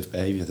cognitive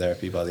behaviour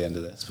therapy by the end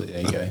of this, but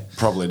there you go.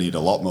 Probably need a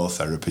lot more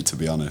therapy, to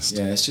be honest.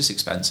 Yeah, it's just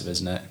expensive,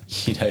 isn't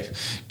it?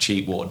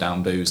 Cheap watered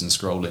down booze and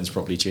scrolling's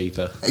probably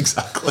cheaper.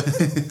 Exactly.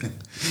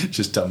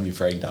 Just dumb your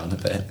brain down a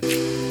bit.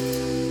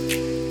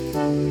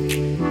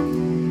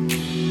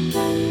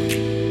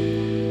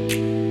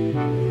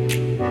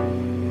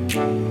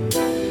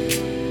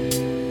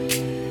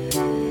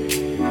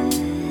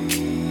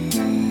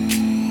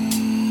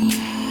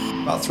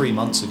 About 3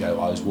 months ago,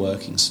 I was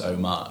working so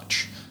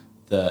much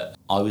that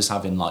I was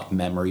having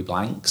memory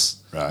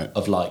blanks. Right.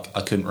 Of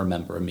I couldn't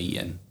remember a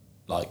meeting,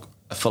 a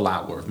full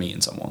hour of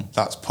meeting someone.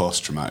 That's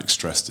post-traumatic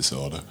stress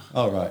disorder.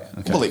 Oh, right.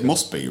 Okay. Well, it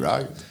must be,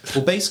 right?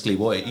 Well, basically,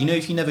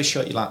 if you never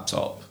shut your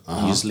laptop,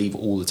 you just leave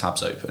all the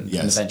tabs open, and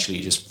eventually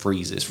it just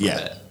freezes for a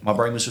bit. My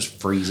brain was just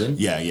freezing.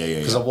 Yeah.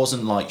 Because I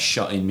wasn't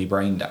shutting my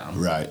brain down.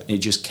 Right. It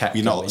just kept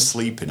You're going. not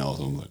sleeping or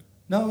something?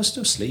 No, I was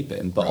still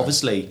sleeping, but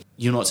obviously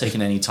you're not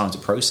taking any time to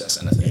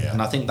process anything. Yeah.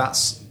 And I think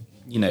that's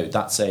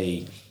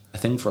a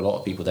thing for a lot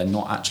of people. They're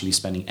not actually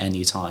spending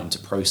any time to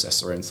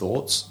process their own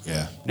thoughts.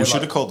 Yeah. We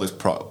should have called this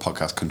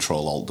podcast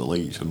Control Alt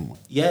Delete, shouldn't we?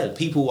 Yeah,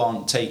 people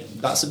aren't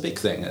that's a big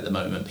thing at the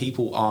moment.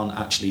 People aren't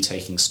actually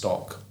taking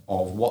stock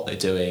of what they're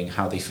doing,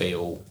 how they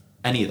feel,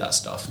 any of that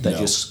stuff. They're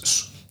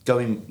just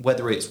going,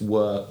 whether it's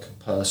work,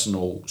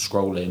 personal,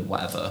 scrolling,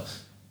 whatever,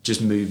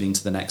 just moving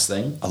to the next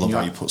thing. I love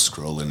how you put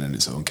scrolling in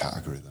its own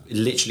category, though. It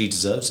literally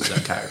deserves its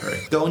own category.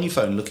 Go on your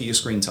phone, look at your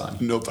screen time.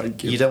 No,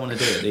 thank you. You don't want to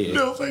do it, do you?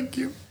 No, thank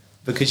you.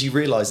 Because you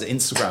realise that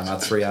Instagram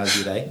had 3 hours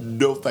of your day.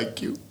 No,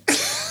 thank you.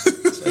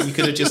 So you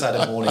could have just had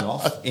a morning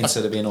off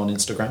instead of being on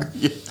Instagram.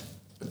 Yeah.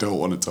 I don't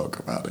want to talk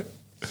about it.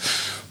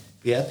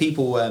 Yeah,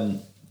 people...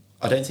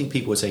 I don't think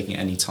people are taking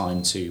any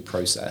time to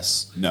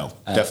process. No,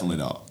 definitely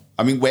not.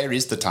 I mean, where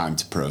is the time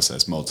to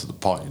process, more to the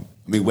point?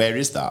 I mean, where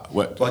is that?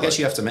 Well, I guess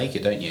you have to make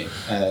it, don't you?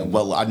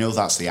 Well, I know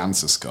that's the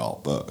answer,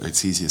 Scott, but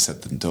it's easier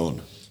said than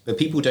done. But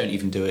people don't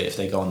even do it if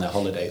they go on their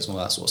holidays and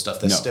all that sort of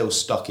stuff. They're still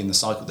stuck in the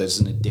cycle. They're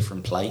just in a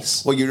different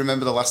place. Well, you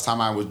remember the last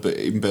time I was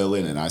in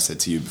Berlin, and I said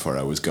to you before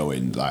I was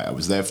going, like, I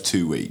was there for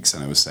 2 weeks,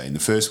 and I was saying the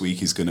first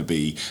week is going to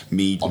be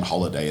me on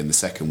holiday, and the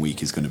second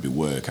week is going to be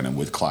work, and I'm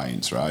with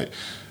clients, right?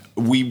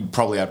 We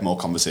probably had more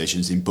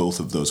conversations in both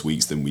of those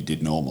weeks than we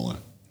did normally.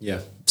 Yeah.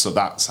 So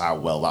that's how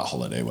well that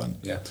holiday went.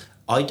 Yeah.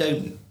 I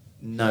don't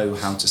know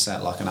how to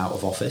set like an out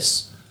of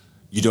office.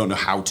 You don't know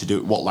how to do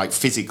it? What, like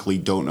physically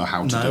don't know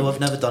how to do it? No,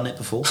 I've never done it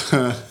before.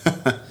 And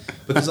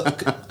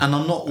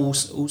I'm not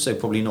also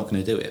probably not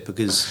going to do it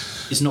because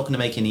it's not going to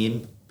make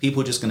any...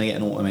 People are just going to get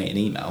an automated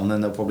email and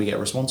then they'll probably get a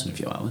response in a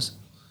few hours.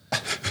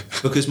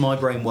 Because my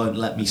brain won't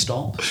let me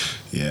stop.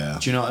 Yeah.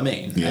 Do you know what I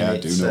mean? Yeah, I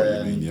do know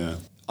what you mean, yeah.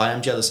 I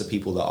am jealous of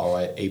people that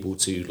are able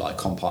to like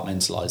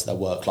compartmentalise their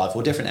work life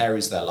or different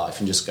areas of their life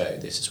and just go,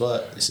 this is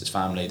work, this is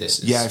family, this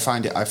is... Yeah, I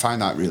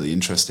find that really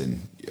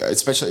interesting.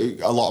 Especially,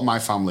 a lot of my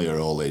family are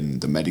all in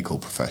the medical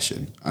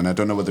profession, and I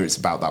don't know whether it's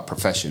about that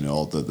profession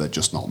or that they're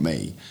just not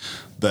me,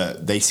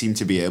 but they seem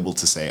to be able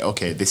to say,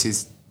 okay, this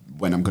is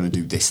when I'm going to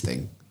do this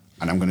thing,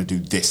 and I'm going to do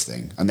this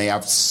thing. And they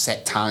have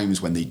set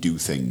times when they do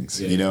things,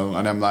 you know?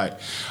 And I'm like,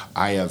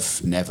 I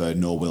have never,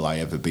 nor will I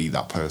ever be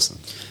that person.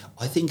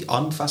 I think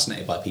I'm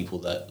fascinated by people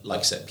that, like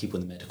I said, people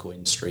in the medical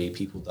industry,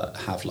 people that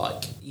have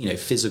like, you know,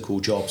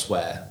 physical jobs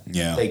where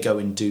they go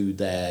and do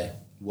their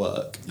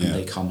work and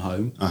they come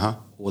home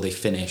or they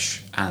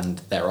finish and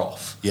they're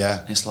off. Yeah.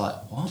 And it's like,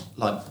 what?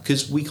 Like,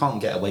 because we can't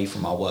get away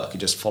from our work. It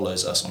just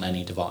follows us on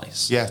any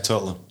device. Yeah,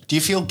 totally. Do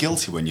you feel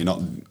guilty when you're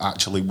not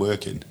actually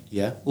working?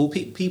 Yeah. Well,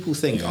 people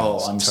think,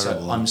 I'm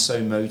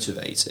so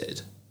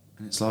motivated.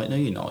 And it's like, no,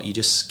 you're not. You're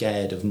just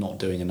scared of not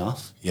doing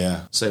enough.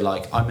 Yeah. So,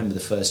 like, I remember the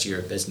first year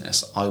of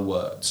business, I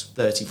worked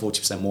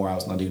 30-40% more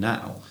hours than I do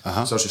now. So I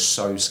was just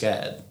so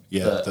scared.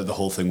 Yeah, that the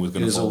whole thing was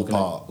going to fall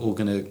apart. All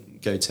going to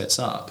go tits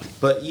up.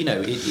 But, you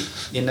know,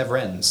 it never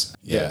ends.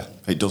 Yeah,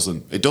 it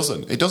doesn't. It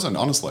doesn't,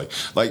 honestly.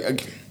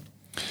 Like...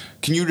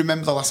 Can you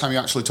remember the last time you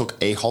actually took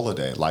a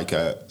holiday, like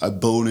a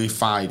bona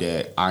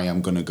fide, I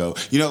am going to go,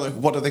 you know, like,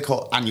 what do they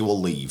call annual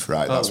leave,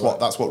 right? That's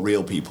what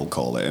real people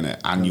call it, isn't it?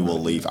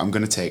 Annual leave. I'm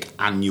going to take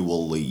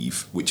annual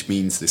leave, which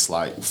means this,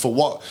 like,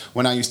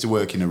 when I used to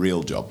work in a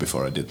real job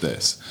before I did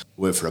this,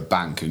 work for a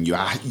bank, and you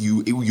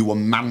were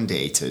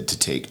mandated to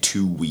take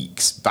 2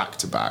 weeks back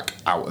to back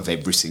out of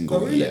every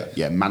single year.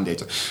 Yeah,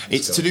 mandated.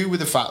 It's to do with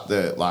the fact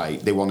that,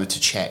 like, they wanted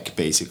to check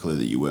basically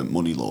that you weren't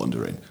money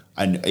laundering.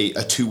 And a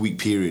 2-week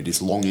period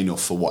is long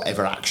enough for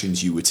whatever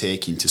actions you were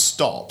taking to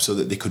stop so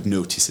that they could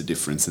notice a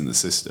difference in the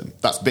system.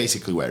 That's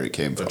basically where it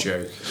came from.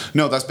 Joke.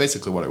 No, that's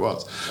basically what it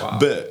was. Wow.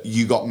 But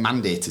you got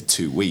mandated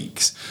 2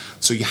 weeks.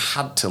 So you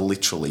had to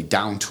literally,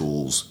 down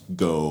tools,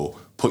 go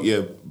put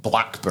your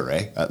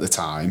BlackBerry at the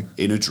time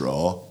in a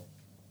drawer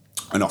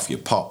and off you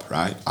pop,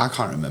 right? I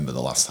can't remember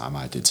the last time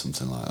I did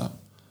something like that.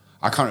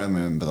 I can't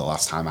remember the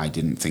last time I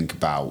didn't think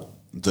about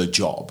the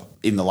job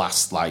in the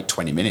last, like,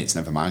 20 minutes,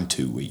 never mind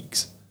 2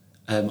 weeks.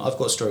 I've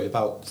got a story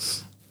about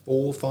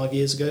 4 or 5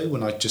 years ago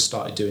when I just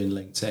started doing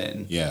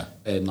LinkedIn. Yeah.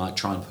 And like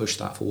try and push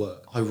that for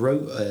work. I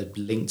wrote a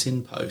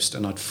LinkedIn post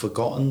and I'd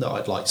forgotten that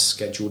I'd like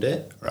scheduled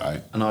it.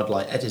 Right. And I'd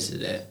like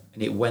edited it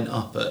and it went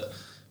up at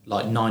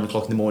like 9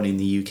 o'clock in the morning in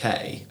the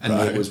UK and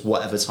it was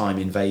whatever time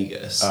in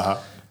Vegas.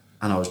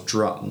 And I was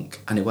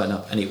drunk and it went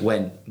up and it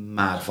went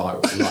mad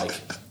viral,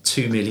 like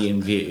 2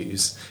 million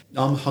views.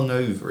 I'm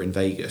hungover in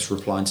Vegas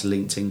replying to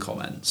LinkedIn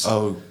comments.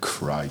 Oh,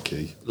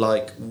 crikey.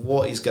 Like,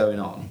 what is going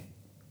on?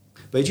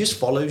 But it just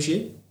follows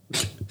you.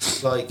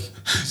 Like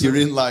you're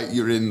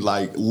in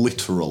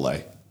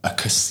literally a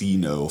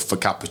casino for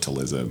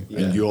capitalism,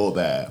 and you're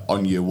there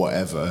on your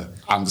whatever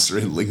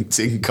answering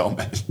LinkedIn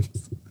comments.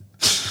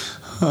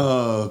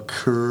 Oh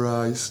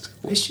Christ!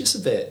 It's just a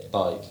bit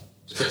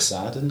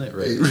sad, isn't it?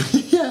 Really?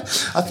 Yeah,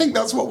 I think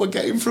that's what we're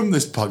getting from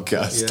this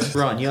podcast.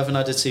 Yeah. Ryan, you haven't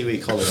had a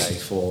 2-week holiday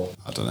for...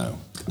 I don't know.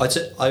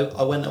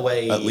 I went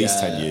away... At least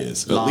 10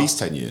 years. At least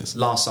 10 years.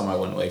 Last summer I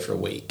went away for a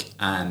week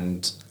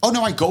and... Oh,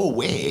 no, I go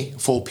away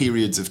for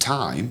periods of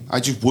time. I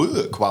just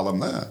work while I'm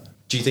there.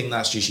 Do you think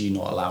that's just you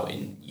not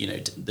allowing, you know,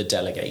 the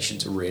delegation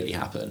to really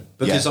happen?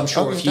 Because I'm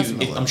sure if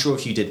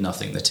you did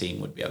nothing, the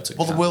team would be able to.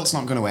 Well, the world's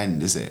not going to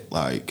end, is it?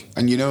 Like,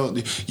 and you know,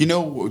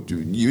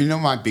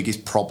 my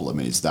biggest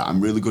problem is that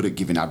I'm really good at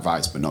giving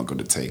advice, but not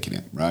good at taking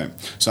it. Right.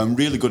 So I'm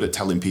really good at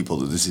telling people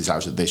that this is how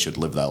they should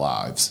live their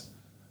lives,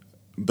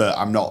 but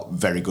I'm not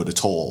very good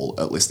at all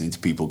at listening to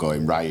people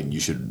going, Ryan,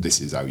 this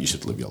is how you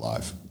should live your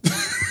life.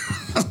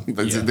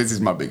 This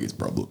is my biggest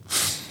problem.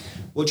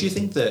 Well, do you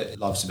think that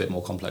life's a bit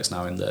more complex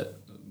now in that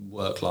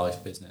work,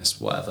 life,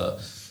 business, whatever,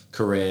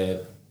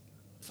 career,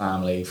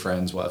 family,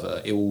 friends, whatever,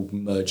 it all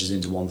merges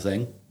into one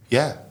thing?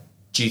 Yeah.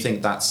 Do you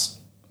think that's...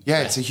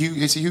 Yeah, it's a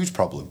huge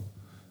problem.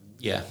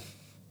 Yeah.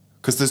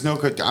 Because there's no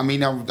good... I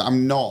mean,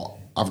 I'm not...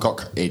 I've got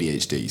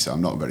ADHD, so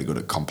I'm not very good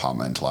at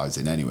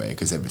compartmentalising anyway,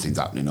 because everything's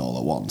happening all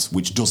at once,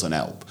 which doesn't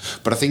help.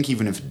 But I think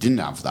even if I didn't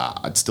have that,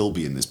 I'd still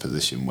be in this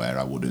position where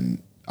I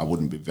wouldn't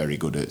be very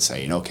good at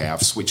saying, okay,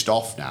 I've switched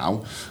off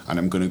now, and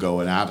I'm going to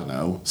go and, I don't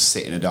know,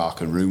 sit in a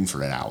darkened room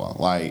for an hour,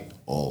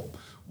 or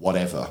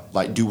whatever.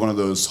 Like, do one of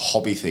those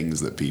hobby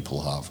things that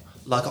people have.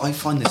 Like, I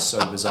find this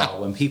so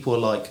bizarre when people are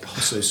like, oh,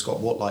 so Scott,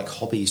 what, like,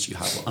 hobbies do you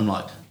have? I'm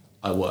like,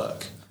 I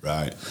work.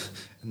 Right.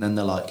 And then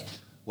they're like,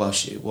 well,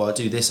 shoot, I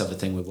do this other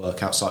thing with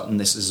work outside, and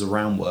this is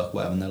around work,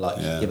 whatever. And they're like,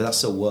 yeah, but that's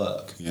still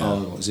work. Yeah.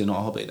 Oh, is it not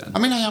a hobby then? I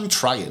mean, I am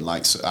trying.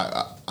 Like, so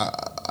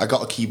I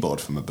got a keyboard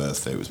for my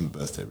birthday. It was my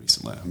birthday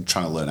recently. I'm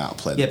trying to learn how to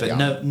play the piano.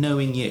 Yeah, but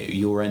knowing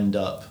you'll end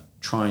up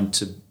trying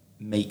to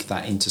make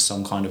that into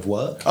some kind of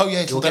work. Oh,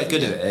 yeah. You'll get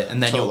good at it,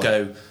 and then you'll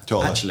go,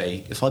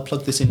 actually, if I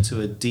plug this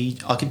into a D,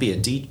 I could be a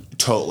D.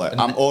 Totally.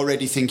 I'm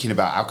already thinking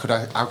about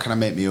how can I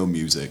make my own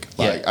music?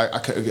 Like, I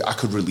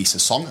could release a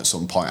song at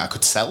some point. I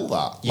could sell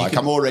that.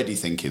 I'm already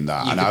thinking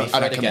that, and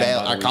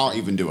I can't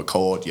even do a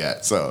chord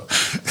yet. So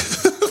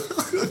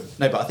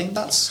no, but I think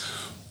that's,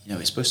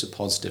 it's both a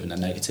positive and a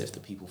negative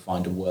that people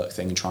find a work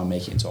thing and try and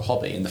make it into a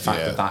hobby, and the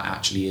fact that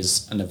actually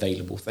is an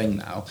available thing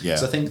now. Yeah.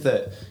 So I think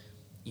that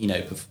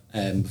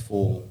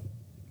before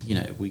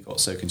we got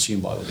so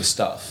consumed by all this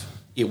stuff,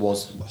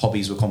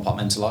 hobbies were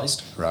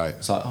compartmentalised. Right.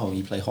 It's like, oh,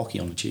 you play hockey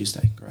on a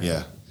Tuesday, great.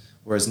 Yeah.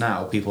 Whereas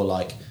now people are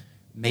like,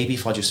 maybe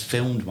if I just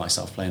filmed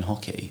myself playing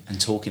hockey and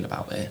talking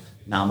about it,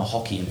 now I'm a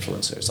hockey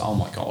influencer. It's like, oh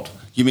my God.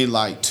 You mean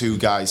like two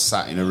guys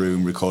sat in a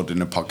room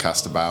recording a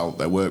podcast about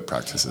their work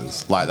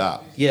practices? Like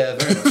that? Yeah,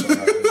 very much like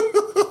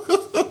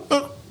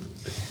that.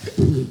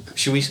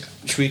 Should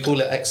we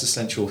call it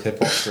existential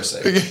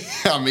hypocrisy?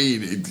 I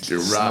mean, you're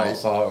right.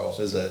 It's not far off,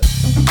 is it?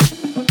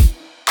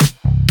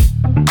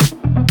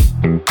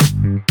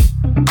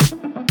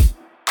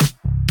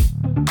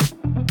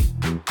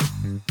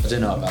 I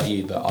don't know about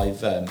you, but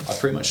I've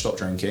pretty much stopped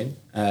drinking.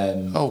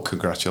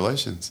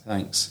 Congratulations!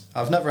 Thanks.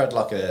 I've never had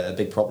like a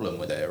big problem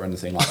with it or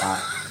anything like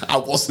that. I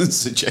wasn't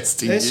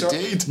suggesting you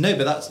did. No,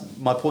 but that's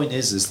my point.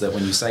 Is that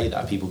when you say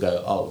that, people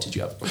go, "Oh, did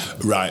you have a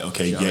problem?" Right.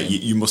 Okay. You know what I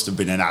mean? You must have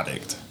been an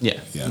addict. Yeah.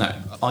 No,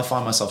 I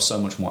find myself so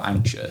much more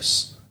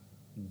anxious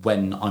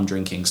when I'm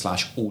drinking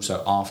 /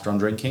 also after I'm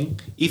drinking,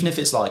 even if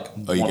it's like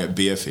you get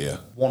beer fear,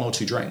 1 or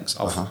 2 drinks,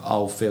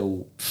 I'll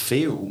feel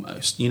fear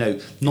almost,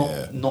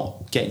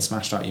 not getting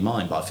smashed out of your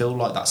mind, but I feel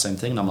like that same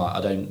thing, and I'm like,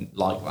 I don't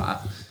like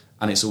that.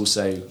 And it's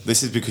also,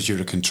 this is because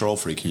you're a control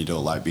freak and you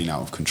don't like being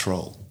out of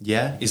control.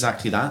 Yeah,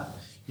 exactly that.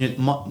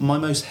 My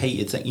most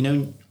hated thing,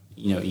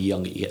 you're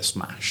younger, you get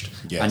smashed,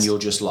 and you're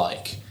just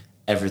like,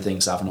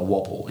 everything's having a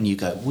wobble, and you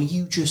go, will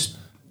you just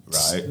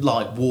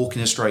like walk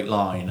in a straight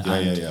line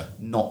and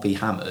not be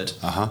hammered,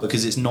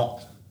 because it's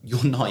not,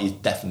 your night is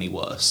definitely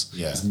worse.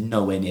 Yeah. It's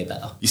nowhere near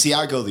better. You see,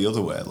 I go the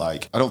other way.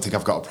 Like, I don't think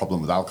I've got a problem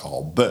with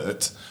alcohol,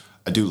 but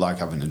I do like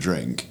having a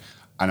drink.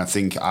 And I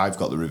think I've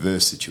got the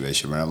reverse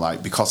situation where I'm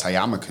like, because I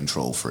am a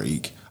control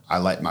freak, I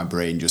let my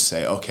brain just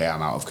say, okay,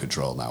 I'm out of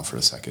control now for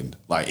a second.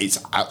 Like,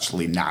 it's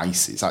actually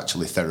nice. It's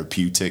actually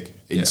therapeutic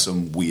in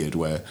some weird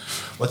way.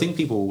 Well, I think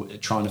people are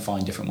trying to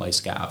find different ways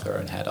to get out of their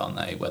own head, aren't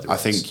they? I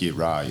think you're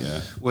right,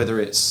 yeah. Whether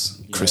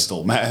it's...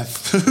 Crystal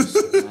meth.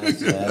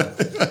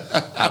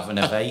 Having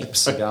a vape,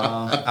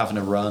 cigar, having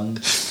a run.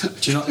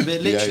 Do you know? But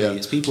literally,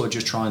 it's people are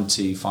just trying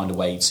to find a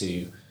way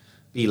to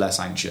be less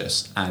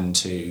anxious and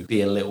to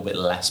be a little bit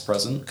less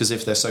present. Because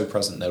if they're so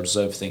present, they'll just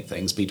overthink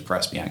things, be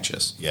depressed, be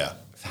anxious. Yeah.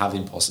 Have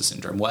imposter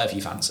syndrome, whatever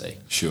you fancy.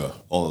 Sure,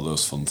 all of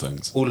those fun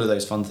things.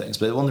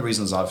 But one of the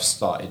reasons I've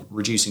started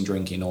reducing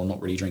drinking or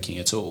not really drinking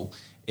at all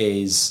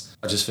is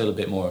I just feel a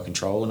bit more in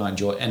control and I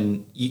enjoy it.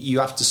 And you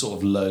have to sort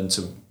of learn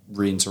to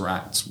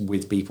re-interact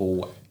with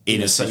people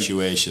in a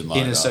situation like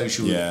that. In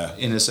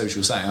a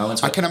social setting.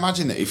 I can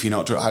imagine that if you're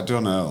not drunk, I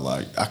don't know,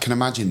 like, I can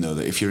imagine though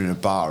that if you're in a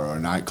bar or a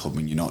nightclub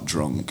and you're not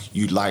drunk,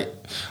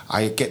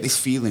 I get this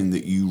feeling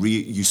that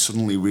you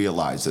suddenly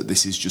realise that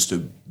this is just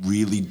a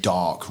really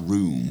dark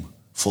room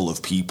full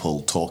of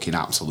people talking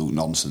absolute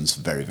nonsense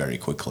very, very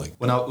quickly.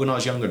 When I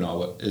was younger and I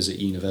was at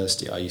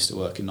university, I used to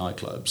work in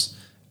nightclubs,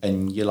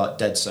 and you're like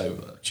dead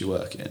sober because you're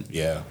working.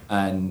 Yeah.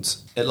 And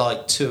at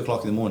like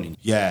 2:00 in the morning.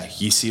 Yeah,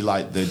 you see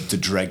like the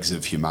dregs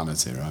of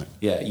humanity, right?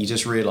 Yeah, you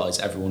just realise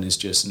everyone is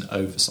just an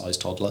oversized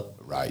toddler.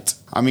 Right.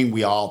 I mean,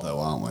 we are though,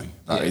 aren't we?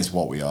 That is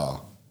what we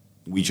are.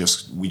 We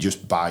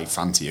just buy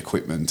fancy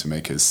equipment to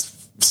make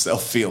us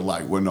feel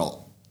like we're not,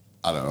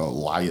 I don't know,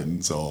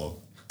 lions or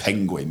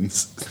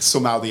penguins.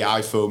 Somehow the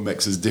iPhone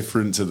makes us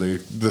different to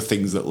the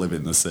things that live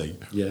in the sea.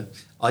 Yeah.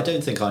 I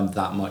don't think I'm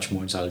that much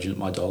more intelligent than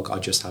my dog. I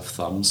just have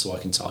thumbs so I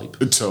can type.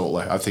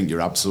 Totally. I think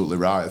you're absolutely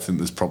right. I think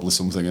there's probably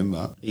something in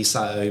that. He's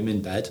sat at home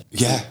in bed.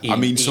 Yeah.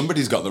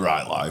 Somebody's got the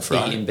right life,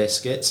 right? Eating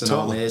biscuits and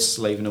I'm here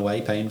slaving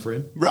away paying for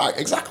him. Right,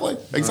 exactly.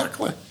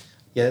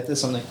 Yeah,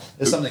 there's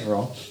something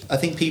wrong. I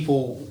think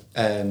people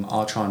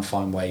are trying to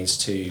find ways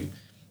to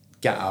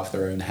get out of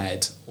their own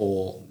head,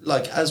 or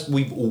like as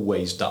we've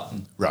always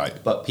done. Right.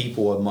 But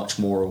people are much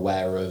more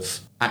aware of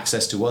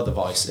access to other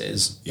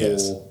vices.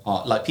 Yes.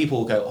 Or like people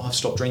will go, I've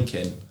stopped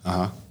drinking.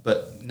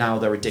 But now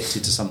they're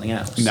addicted to something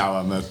else. Now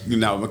I'm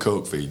a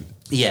coke fiend.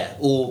 Yeah.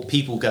 Or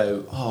people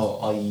go,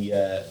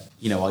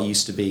 I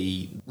used to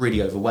be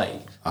really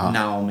overweight.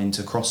 Now I'm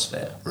into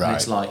CrossFit. Right. And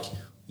it's like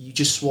you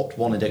just swapped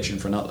one addiction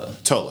for another.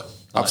 Totally.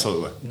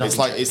 Absolutely.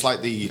 It's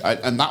like the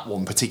and that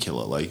one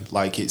particularly,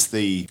 like it's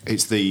the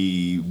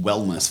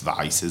wellness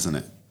vice, isn't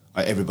it?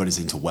 Like everybody's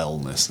into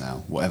wellness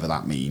now, whatever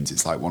that means.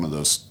 It's like one of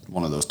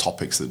those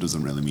topics that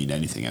doesn't really mean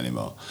anything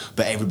anymore.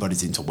 But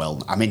everybody's into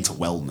wellness. I'm into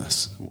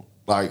wellness.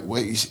 Like,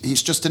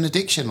 it's just an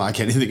addiction like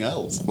anything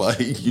else. Like,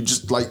 you're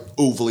just, like,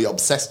 overly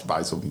obsessed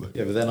by something.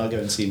 Yeah, but then I go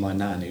and see my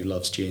nan who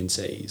loves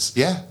G&Ts.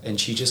 Yeah. And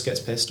she just gets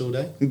pissed all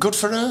day. Good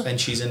for her.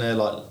 And she's in her,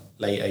 like,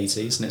 late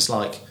 80s, and it's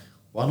like,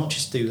 why not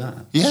just do that?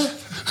 Yeah.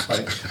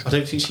 I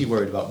don't think she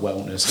worried about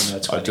wellness in her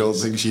 20s. I don't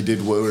think she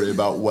did worry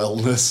about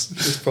wellness.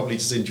 She's probably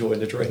just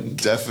enjoying a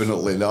drink.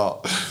 Definitely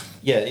not.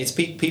 Yeah, it's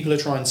people are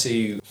trying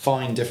to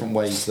find different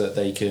ways that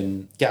they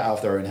can get out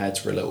of their own heads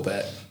for a little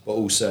bit, but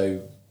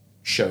also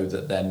show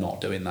that they're not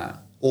doing that,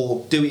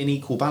 or do it in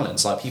equal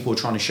balance. Like people are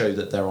trying to show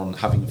that they're on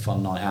having a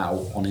fun night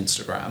out on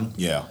Instagram,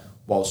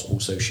 whilst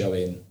also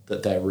showing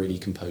that they're a really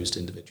composed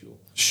individual,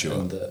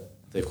 and that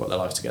they've got their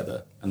life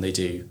together and they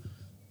do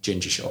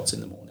ginger shots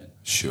in the morning.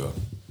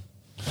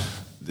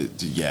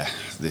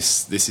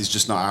 This is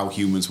just not how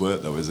humans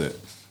work, though, is it?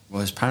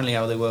 Well, it's apparently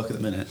how they work at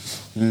the minute.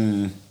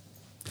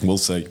 We'll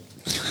see.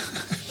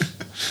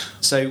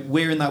 So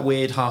we're in that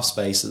weird half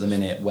space at the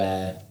minute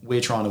where we're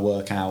trying to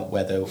work out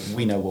whether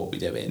we know what we're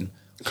doing,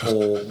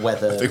 or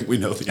whether... I think we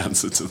know the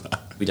answer to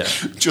that. We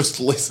don't. Just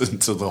listen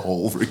to the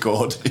whole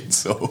recording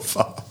so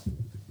far.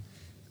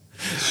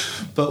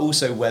 But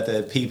also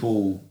whether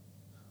people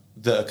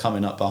that are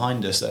coming up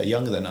behind us that are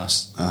younger than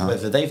us,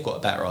 whether they've got a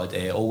better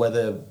idea, or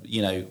whether,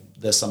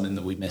 there's something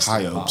that we missed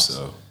in the past. I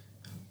hope so.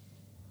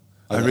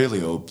 I really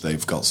hope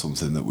they've got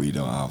something that we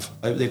don't have.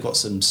 I hope they've got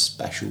some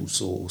special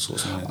sauce or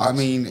something. I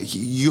mean,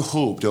 you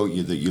hope, don't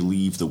you, that you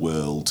leave the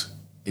world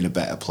in a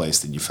better place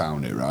than you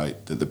found it,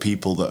 right? That the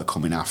people that are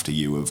coming after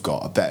you have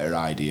got a better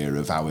idea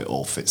of how it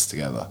all fits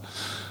together.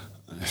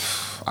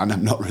 And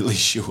I'm not really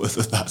sure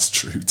that that's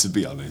true, to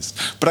be honest.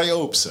 But I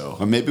hope so.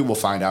 And maybe we'll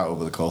find out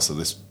over the course of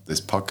this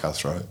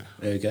podcast, right?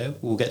 There we go.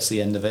 We'll get to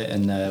the end of it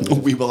and...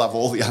 we will have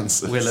all the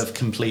answers. We'll have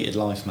completed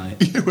life, mate.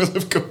 You will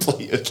have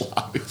completed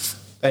life.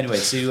 Anyway,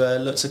 to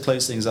look to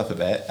close things up a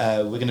bit,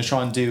 we're going to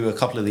try and do a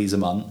couple of these a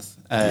month.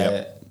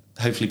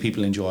 Hopefully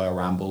people enjoy our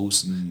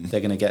rambles. They're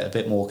going to get a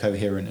bit more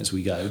coherent as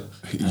we go.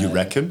 You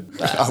reckon?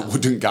 I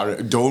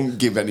wouldn't don't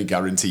give any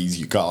guarantees.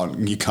 You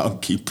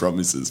can't keep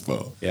promises,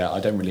 but yeah,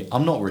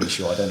 I'm not really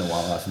sure. I don't know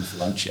what I'm having for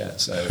lunch yet.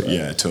 So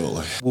yeah,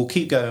 totally. We'll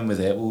keep going with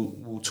it.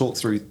 We'll talk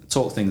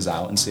things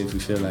out and see if we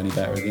feel any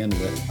better at the end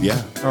of it.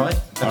 Yeah. All right.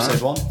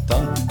 Episode 1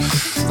 done.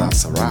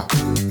 That's a wrap.